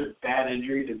from such a bad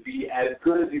injury to be as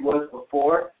good as he was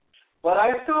before. But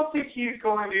I still think he's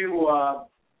going to.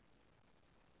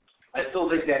 I still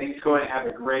think that he's going to have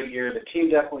a great year. The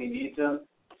team definitely needs him.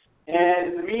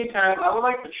 And in the meantime, I would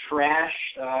like to trash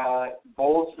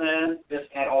Bulls fans if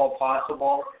at all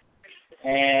possible.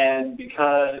 And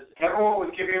because everyone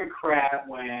was giving him crap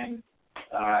when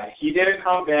he didn't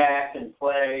come back and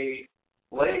play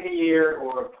late in the year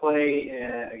or play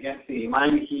against the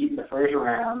Miami Heat in the first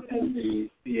round in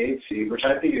the 8th seed, which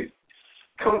I think is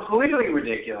completely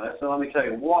ridiculous. So let me tell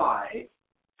you why.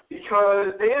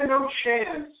 Because they had no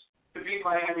chance to beat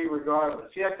Miami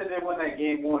regardless. Yes, they did win that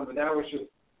game 1, but that was just,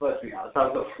 let's be honest,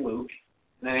 that was a fluke.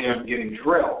 And then they ended up getting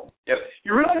drilled. Yep.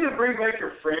 You really need to bring back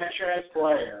your franchise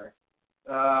player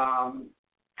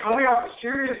coming off a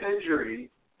serious injury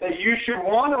that you should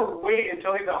want to wait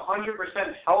until he's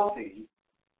 100% healthy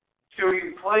so you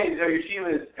can play until your team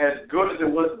is as good as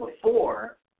it was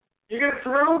before. You're going to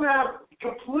throw that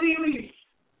completely,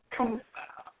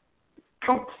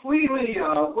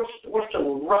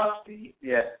 rusty.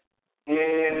 Yeah.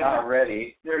 And not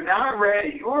ready. They're not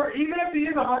ready. Or even if he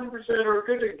is 100% or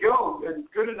good to go and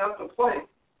good enough to play,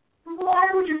 why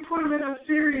would you put him in a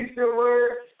series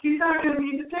where he's not going to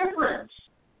mean the difference?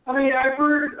 I mean, I've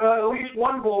heard at least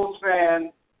one Bulls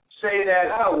fan say that,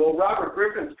 Robert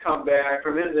Griffin's come back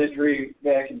from his injury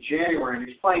back in January and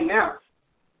he's playing now.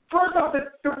 First off,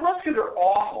 the Ruskins are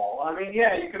awful. I mean,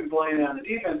 yeah, you can blame it on the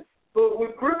defense, but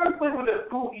with Griffin playing with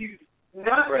he's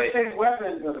not the same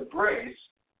weapon as a brace.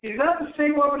 He's not the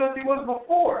same weapon as he was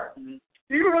before. Mm-hmm.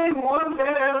 Do you really want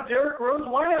that out of Derrick Rose?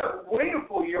 Why not wait a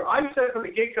full year? I said from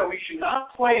the get-go he should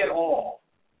not play at all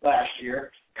last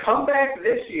year. Come back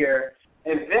this year,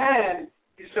 and then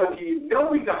so he's 100%,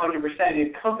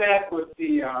 and come back with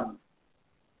the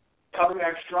coming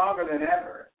back stronger than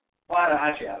ever. Well,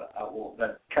 actually,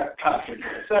 that contradicts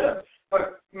the setup.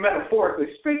 But metaphorically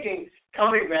speaking,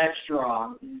 coming back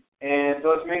strong, and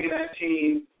thus making that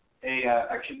team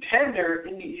a contender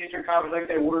in the Eastern Conference like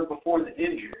they were before the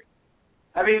injury.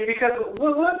 I mean, because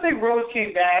let's say Rose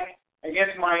came back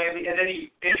against Miami and then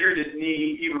he injured his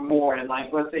knee even more, and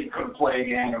let's say he couldn't play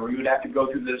again, or he would have to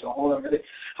go through this whole other thing.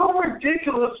 How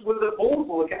ridiculous would the Bulls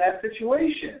look in that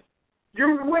situation?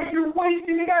 You're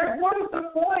wasting the guy. What is the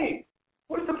point?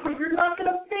 What is the point? You're not going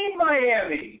to beat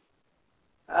Miami.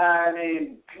 I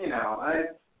mean,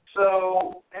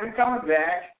 so him coming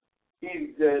back,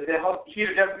 he's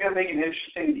definitely going to make it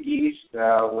interesting in the East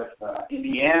with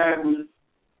Indiana, who's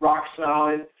rock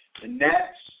solid. The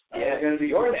Nets are going to be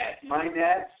your Nets. My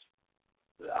Nets.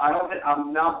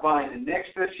 I'm not buying the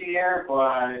Knicks this year,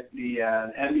 but the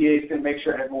NBA is going to make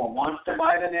sure everyone wants to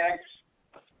buy the Knicks.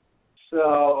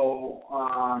 So,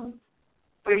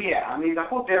 but yeah, I mean, the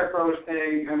whole Derrick Rose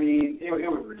thing, I mean, it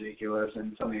was ridiculous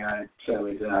and something I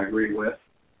sadly did not agree with.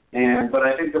 But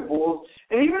I think the Bulls,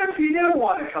 and even if he didn't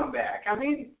want to come back, I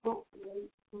mean,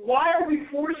 why are we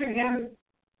forcing him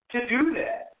to do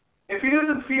that? If he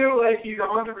doesn't feel like he's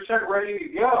 100% ready to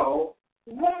go,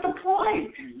 what's the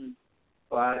point?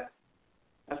 But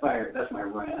that's my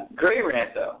rant. Great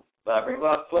rant, though. Bring a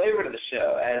lot of flavor to the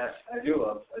show. I do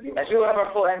love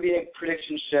our full NBA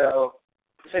prediction show.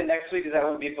 Say next week, is that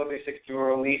when B436 do a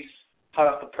release hot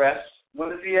off the press?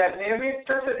 What is he at? I mean, it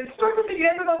starts at the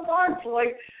end of the month.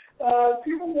 Like,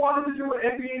 people wanted to do an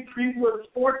NBA preview of the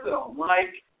Sports Zone.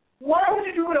 Like, why would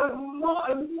you do it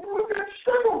we've got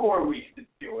several more weeks to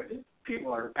do it.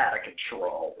 People are out of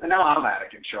control. And now I'm out of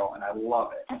control, and I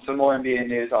love it. Some more NBA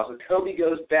news. Also, Kobe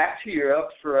goes back to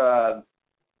Europe for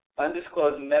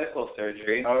undisclosed medical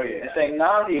surgery. Oh, yeah. And saying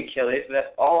not on the Achilles, but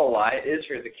that's all a lie. It is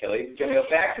for his Achilles. He's going to go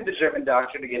back to the German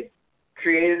doctor to get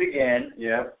created again.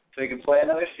 Yep. So he can play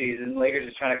another season. Lakers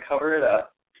are trying to cover it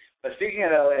up. But speaking of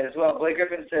LA as well, Blake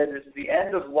Griffin said this is the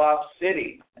end of Lob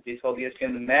City, as he told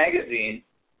ESPN Magazine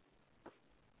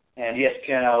and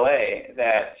ESPN LA,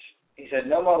 that he said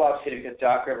no more Lob City because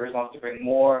Doc Rivers wants to bring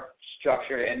more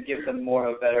structure and give them more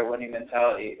of a better winning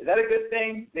mentality. Is that a good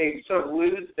thing? They sort of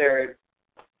lose their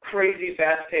crazy,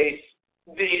 fast-paced,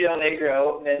 Vito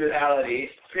Negro mentality,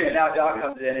 and now Doc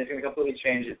comes in and is going to completely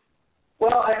change it.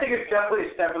 Well, I think it's definitely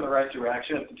a step in the right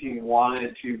direction if the team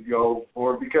wanted to go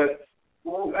forward, because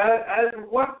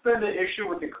what's been the issue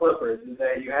with the Clippers is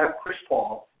that you have Chris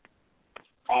Paul,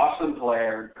 awesome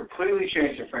player, completely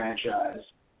changed the franchise,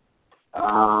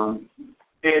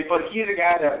 but he's a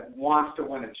guy that wants to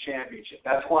win a championship.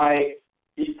 That's why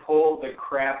he pulled the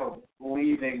crap of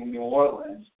leaving New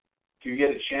Orleans to get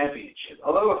a championship.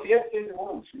 Although if he had to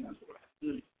win, who knows what.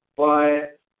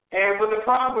 But with the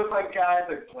problem with like guys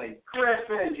like Blake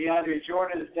Griffin, DeAndre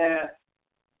Jordan's dad,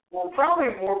 well,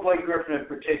 probably more Blake Griffin in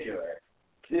particular,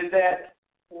 is that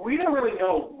we don't really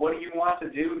know what he wants to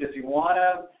do. Does he want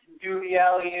to do the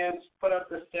alley-oops, put up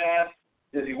the stats?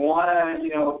 Does he want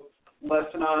to,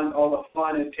 lessen on all the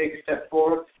fun and take a step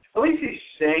forward? At least he's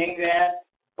saying that,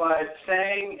 but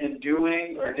saying and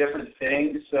doing are different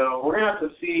things. So we're going to have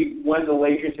to see when the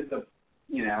Lakers hit the,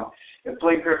 if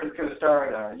Blake Griffin's going to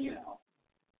start,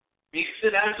 he's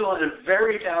potential and a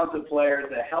very talented player,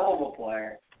 is a hell of a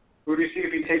player, who to see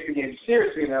if he takes the game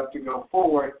seriously enough to go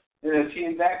forward in a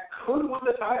team that could win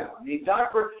the title. I mean, I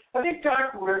think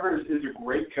Doc Rivers is a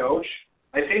great coach.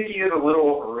 I think he is a little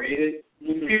overrated.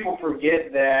 People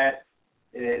forget that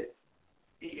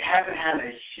he hasn't had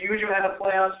a huge amount of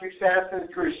playoff success in his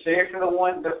career, save for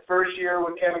the first year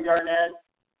with Kevin Garnett.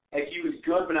 Like, he was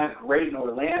good but not great in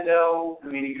Orlando. I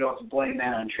mean, you could also blame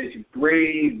that on Tracy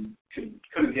Brady.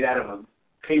 Couldn't get out of a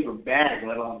paper bag,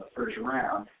 let alone the first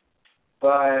round.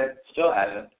 But still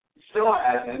hasn't.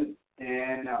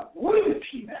 And what is the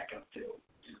team back up to?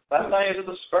 Last night he was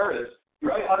with the Spurs.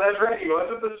 Right? Oh, that's right. He was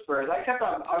with the Spurs. I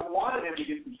wanted him to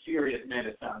get some serious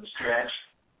minutes down the stretch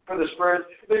for the Spurs.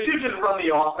 They should just run the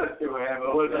offense through him.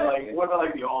 It would have been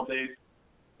like the old days.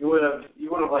 You would have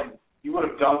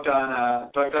dunked on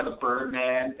the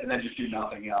Birdman and then just do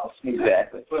nothing else.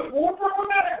 Exactly. But we'll run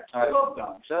that. All right. Well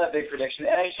done. So that big prediction,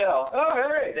 NHL. Oh,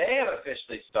 hey. They have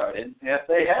officially started. Yes,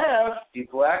 they have. The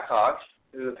Blackhawks,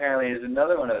 who apparently is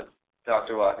another one of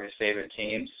Dr. Walker's favorite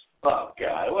teams. Oh,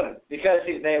 God. Because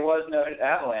there was no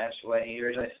Avalanche when he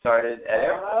originally started at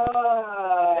Air.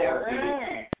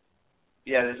 Right.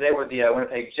 They were the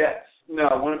Winnipeg Jets. No,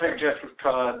 Winnipeg Jets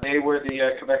they were the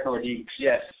Quebec Nordiques.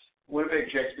 Yes. Winnipeg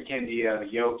Jets became the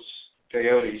Yotes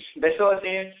Coyotes. They still have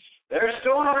teams? They're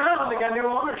still around. They got new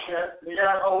ownership. They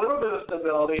got a little bit of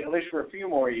stability, at least for a few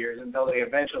more years, until they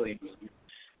eventually.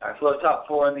 All right, so the top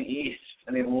four in the East.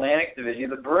 In the Atlantic Division,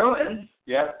 the Bruins.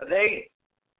 Yeah. Are they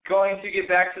going to get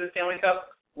back to the Stanley Cup?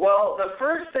 Well, the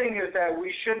first thing is that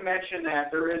we should mention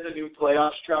that there is a new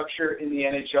playoff structure in the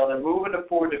NHL. They're moving to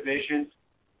 4 divisions.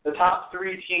 The top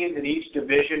 3 teams in each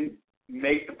division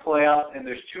make the playoffs, and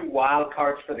there's 2 wild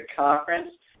cards for the conference.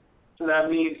 So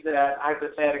that means that,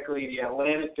 hypothetically, the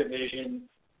Atlantic Division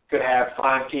could have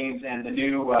 5 teams, and the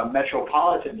new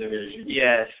Metropolitan Division.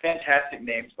 Yes, fantastic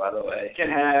names, by the way. Can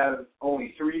have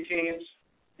only 3 teams.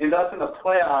 And thus, in the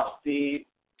playoffs, the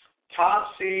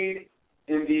top seed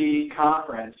in the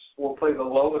conference will play the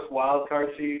lowest wild card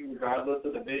seed, regardless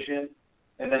of division.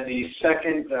 And then the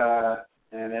second,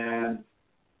 and then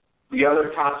the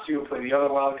other top seed will play the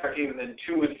other wild card team, and then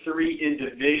 2 and 3 in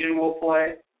division will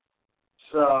play.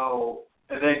 So,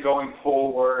 and then going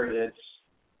forward, it's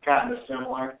kind of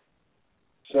similar.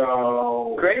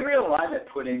 So, great realignment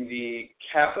putting the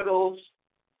Capitals,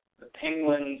 the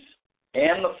Penguins,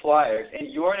 and the Flyers,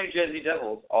 and your New Jersey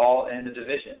Devils all in the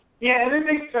division. Yeah, and it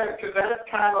makes sense because that's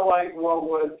kind of like what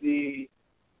was the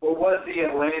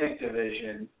Atlantic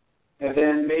Division, and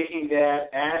then making that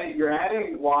you're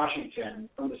adding Washington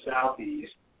from the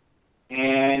Southeast,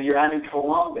 and you're adding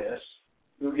Columbus,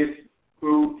 who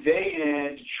they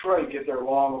and Detroit get their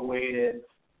long-awaited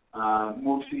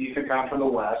move to the Eastern Conference from the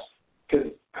West, because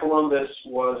Columbus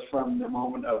was, from the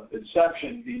moment of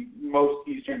inception, the most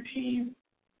Eastern team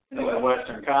in the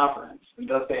Western Conference, and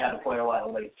thus they had to play a lot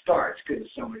of late starts because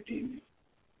so many teams.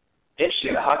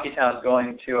 Interesting. Hockey Town's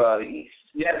going to the East.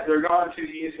 Yes, they're going to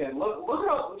the East. And look at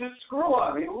all, just scroll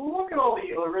up. I mean, look at all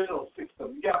the original 6 of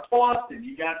them. You got Boston,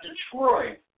 you got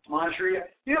Detroit, Montreal.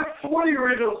 You have 40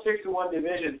 original 6-1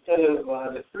 divisions instead of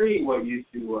the 3 what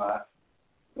used to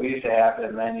happen.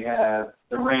 And then you have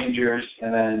the Rangers,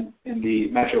 and then in the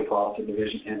Metropolitan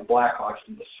Division, and the Blackhawks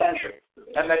in the Central Division.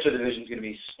 That Metro Division is going to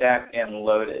be stacked and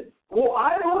loaded. Well,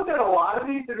 I looked at a lot of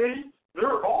these divisions.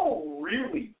 They're all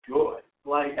really good.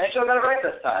 Like, NHL got it right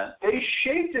this time. They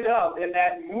shaped it up in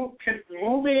that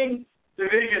moving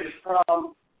divisions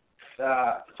from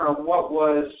what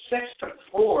was 6 to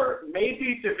 4 made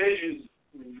these divisions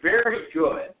very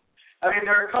good. I mean,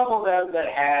 there are a couple of them that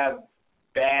have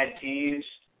bad teams.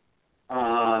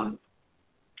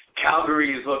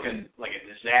 Calgary is looking like a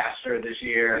disaster this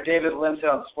year. David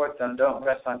Limsell on SportsZone, don't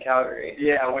rest on Calgary.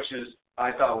 Yeah, which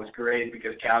I thought was great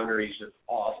because Calgary's just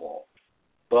awful.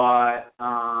 But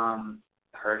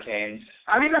Hurricanes.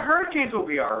 I mean, the Hurricanes will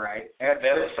be all right.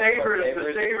 The Sabres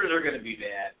are going to be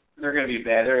bad. They're going to be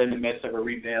bad. They're in the midst of a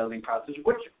rebuilding process,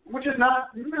 which is not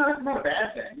a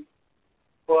bad thing.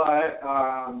 But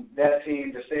that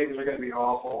team, the Sabres are going to be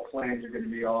awful. Flames are going to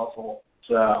be awful.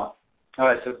 So, all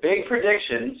right. So big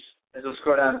predictions. As we'll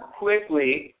scroll down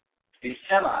quickly, the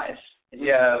semis.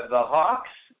 You have the Hawks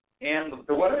and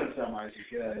the Western semis.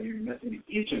 You're missing the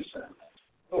Eastern semis.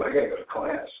 Oh, I got to go to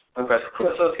class. Okay, so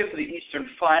let's get to the Eastern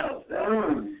Finals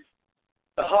then.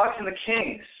 The Hawks and the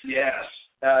Kings. Yes.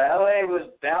 LA was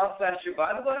bounced last year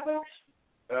by the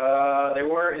Blackhawks? They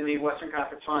were in the Western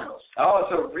Conference Finals. Oh,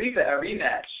 so a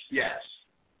rematch. Yes.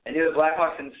 And you have the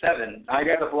Blackhawks in 7. I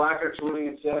got the Blackhawks winning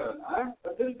in 7.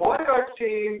 This Blackhawks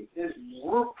team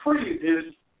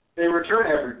they return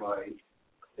everybody.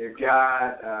 They've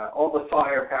got all the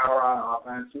firepower on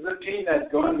offense. It's a team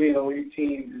that's going to be an elite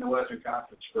team in the Western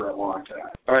Conference for a long time.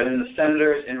 All right, and the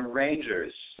Senators and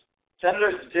Rangers.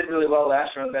 Senators did really well last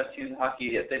year, one of the best teams in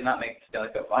hockey, yet they did not make the Stanley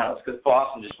Cup Finals because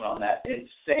Boston just went on that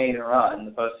insane run in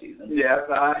the postseason. Yeah,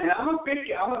 and I'm a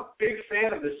big fan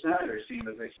of the Senators team,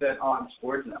 as I said on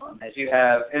SportsZone. As you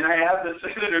have, and I have the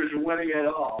Senators winning it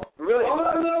all. Really? A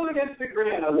little against the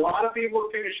grain. A lot of people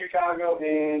pick Chicago,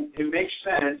 and it makes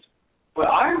sense.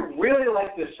 But I really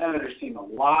like the Senators team a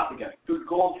lot. They got good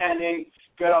goaltending,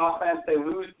 good offense. They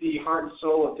lose the heart and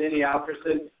soul of Denny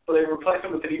Alfredsson, but they replace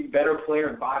him with an even better player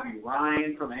in Bobby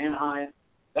Ryan from Anaheim.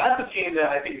 That's a team that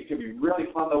I think is going to be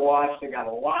really fun to watch. They got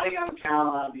a lot of young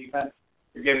talent on defense.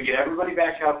 They're going to get everybody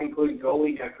back healthy, including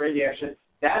goalie, Craig Anderson.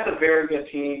 That's a very good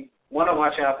team. One to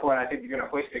watch out for, and I think you're going to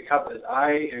hoist the cup as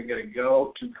I am going to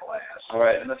go to class. All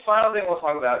right, and the final thing we'll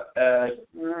talk about,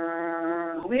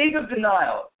 League of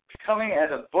Denial.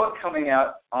 A book coming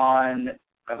out on,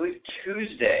 I believe,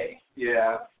 Tuesday.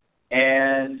 Yeah.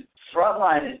 And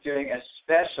Frontline is doing a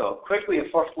special, quickly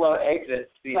before Flo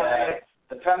exits the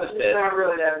premises. It's not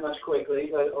really that much quickly,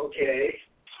 but okay.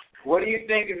 What do you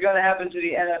think is going to happen to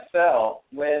the NFL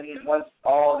once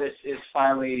all this is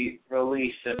finally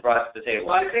released and brought to the table?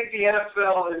 Well, I think the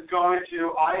NFL is going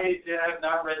to. I have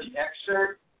not read the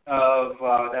excerpt of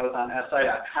that was on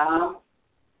SI.com,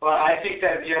 but I think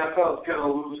that the NFL is going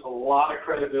to lose a lot of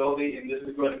credibility, and this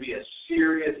is going to be a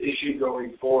serious issue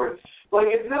going forward. Like,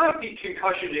 it's not like the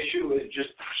concussion issue is just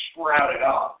sprouted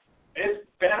up. It's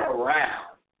been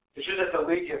around. It's just that the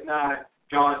league has not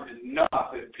done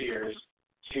enough, it appears,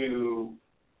 to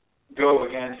go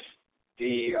against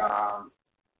the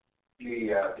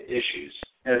issues.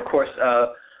 And of course,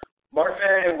 Mark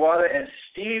Fanatic and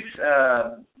Steve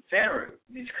Fanatic,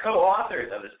 these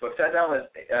co-authors of this book, sat down with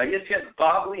ESPN's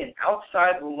Bob Lee and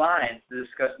Outside the Lines to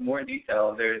discuss more in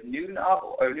detail their new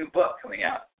novel or new book coming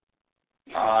out.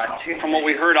 From what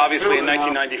we heard, obviously, in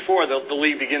 1994, the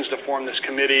league begins to form this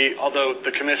committee, although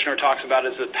the commissioner talks about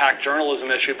it as a PAC journalism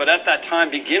issue. But at that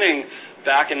time, beginning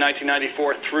back in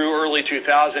 1994 through early 2000,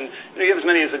 you have as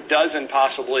many as a dozen,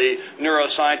 possibly,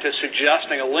 neuroscientists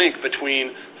suggesting a link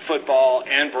between football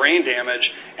and brain damage,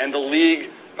 and the league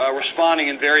responding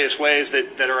in various ways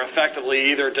that are effectively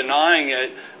either denying it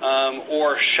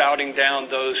or shouting down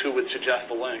those who would suggest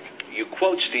the link. You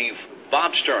quote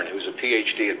Bob Stern, who's a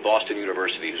Ph.D. at Boston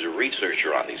University, who's a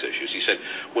researcher on these issues. He said,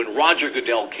 when Roger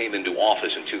Goodell came into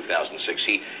office in 2006,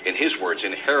 he, in his words,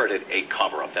 inherited a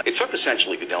cover-up. It took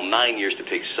essentially Goodell 9 years to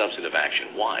take substantive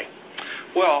action. Why?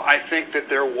 Well, I think that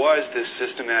there was this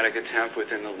systematic attempt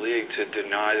within the league to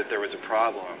deny that there was a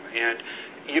problem. And,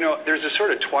 there's a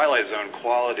sort of Twilight Zone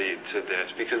quality to this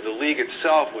because the league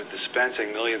itself was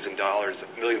dispensing millions of dollars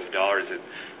in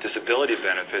disability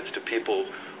benefits to people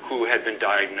who had been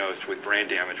diagnosed with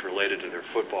brain damage related to their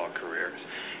football careers.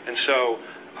 And so,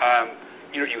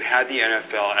 you had the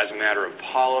NFL as a matter of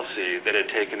policy that had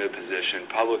taken a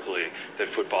position publicly that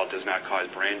football does not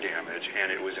cause brain damage,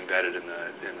 and it was embedded in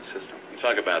the system. You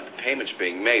talk about the payments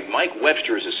being made. Mike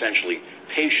Webster is essentially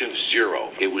patient zero.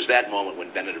 It was that moment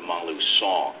when Bennett and Malu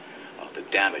saw the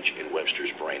damage in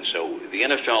Webster's brain. So the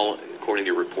NFL, according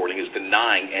to your reporting, is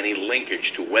denying any linkage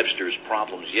to Webster's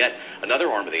problems, yet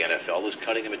another arm of the NFL is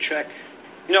cutting him a check.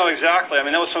 No, exactly. I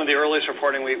mean, that was some of the earliest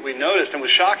reporting we noticed, and it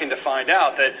was shocking to find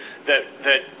out that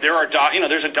there are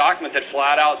there's a document that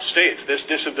flat out states this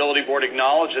disability board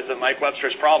acknowledges that Mike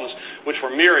Webster's problems, which were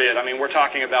myriad. I mean, we're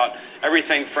talking about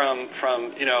everything from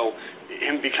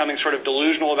him becoming sort of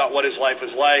delusional about what his life was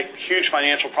like, huge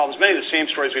financial problems, many of the same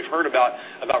stories we've heard about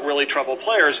really troubled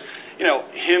players.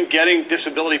 Him getting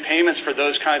disability payments for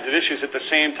those kinds of issues at the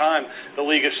same time, the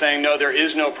league is saying, no, there is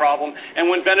no problem. And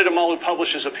when Bennett Amalu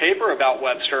publishes a paper about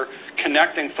Webster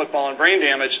connecting football and brain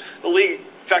damage, the league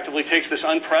effectively takes this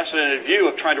unprecedented view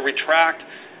of trying to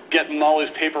get Amalu's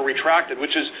paper retracted,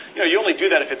 which is, you only do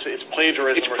that if it's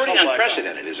plagiarism. It's pretty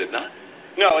unprecedented, is it not?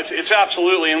 No, it's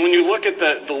absolutely. And when you look at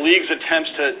the league's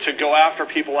attempts to go after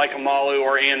people like Amalu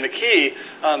or Ian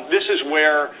McKee, this is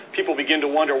where people begin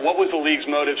to wonder what was the league's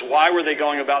motives, why were they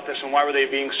going about this, and why were they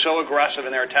being so aggressive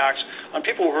in their attacks on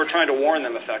people who were trying to warn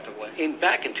them effectively.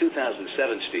 Back in 2007,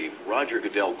 Steve, Roger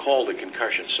Goodell called a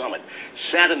concussion summit,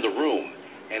 sat in the room,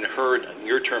 and heard,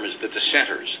 your term is the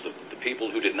dissenters, the people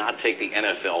who did not take the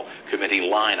NFL committee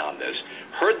line on this,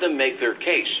 heard them make their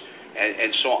case.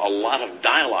 And saw a lot of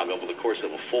dialogue over the course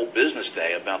of a full business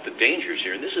day about the dangers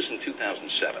here, and this is in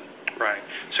 2007. Right.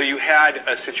 So you had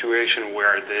a situation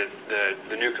where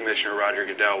the new commissioner, Roger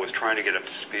Goodell, was trying to get up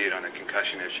to speed on the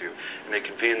concussion issue, and they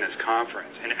convened this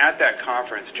conference. And at that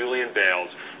conference, Julian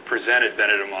Bales presented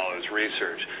Bennett Amalu's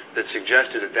research that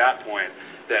suggested at that point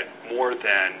that more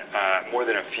than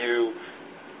a few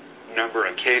number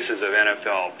of cases of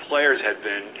NFL players had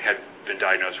been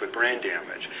diagnosed with brain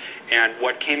damage. And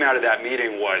what came out of that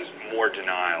meeting was more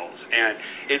denials.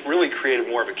 And it really created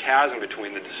more of a chasm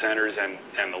between the dissenters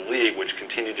and the league, which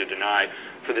continued to deny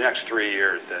for the next 3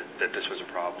 years that this was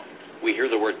a problem. We hear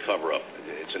the word cover-up.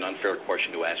 It's an unfair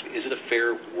question to ask. Is it a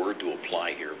fair word to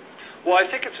apply here? Well, I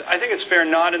think it's fair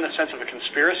not in the sense of a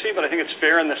conspiracy, but I think it's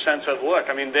fair in the sense of, look,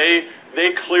 I mean, they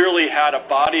clearly had a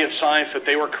body of science that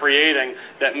they were creating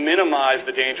that minimized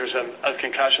the dangers of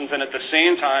concussions, and at the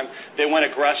same time, they went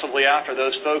aggressively after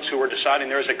those folks who were deciding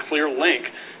there is a clear link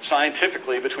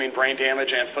scientifically between brain damage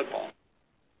and football.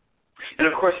 And,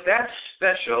 of course, that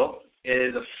special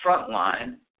is a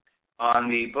Frontline on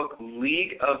the book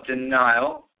League of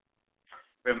Denial,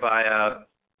 written by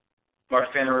Mark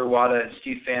Fanatic and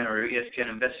Steve Fanatic, ESPN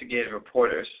investigative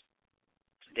reporters,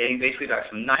 dating basically back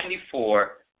from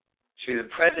 94 to the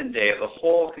present day of the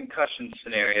whole concussion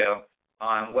scenario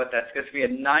on what that's going to be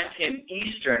at 9 p.m.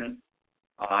 Eastern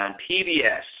on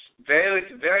PBS. Very,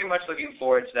 very much looking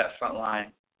forward to that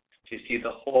Frontline to see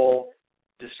the whole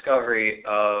discovery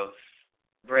of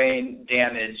brain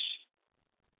damage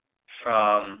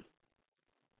from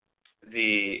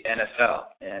the NFL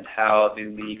and how the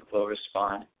league will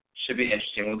respond. Should be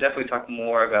interesting. We'll definitely talk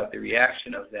more about the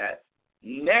reaction of that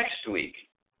next week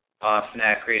on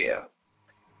Fanatic Radio.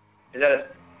 Is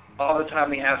that all the time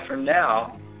we have for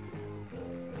now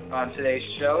on today's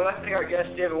show? I think our guest,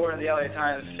 David Wharton of the LA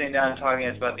Times, is sitting down and talking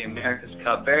to us about the America's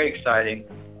Cup. Very exciting.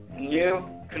 New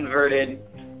converted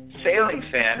sailing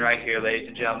fan right here, ladies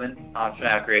and gentlemen, on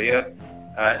Fanatic Radio.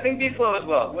 I think B-Flow as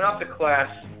well. Went off to class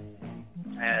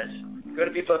as go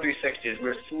to B-Flow 360 as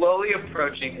we're slowly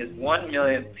approaching his 1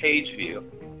 millionth page view.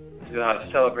 So we'll have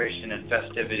a celebration and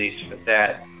festivities for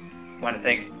that. I want to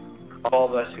thank all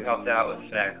of us who helped out with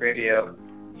Fanatic Radio.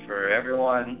 For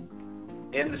everyone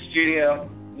in the studio,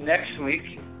 next week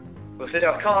we'll sit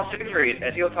down with Colin Siegfried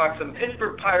as he'll talk some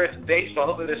Pittsburgh Pirates baseball.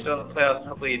 Hopefully they're still in the playoffs.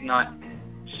 Hopefully he's not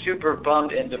super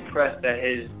bummed and depressed that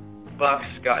his Bucks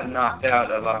got knocked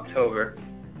out of October.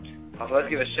 Also, let's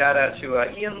give a shout out to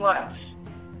Ian Lutz,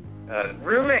 a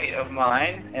roommate of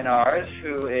mine and ours,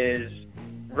 who is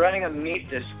running a meet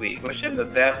this week. Wish him the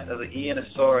best of the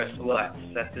Ianosaurus Lutz.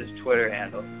 That's his Twitter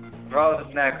handle. For all of the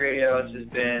Fanatic Radio, this has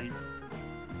been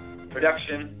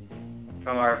production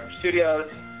from our studios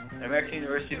at American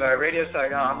University via Radio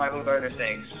Saigon. I'm Michael Gardner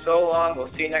saying so long.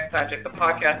 We'll see you next time. Check the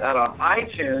podcast out on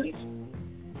iTunes.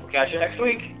 We'll catch you next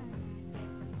week.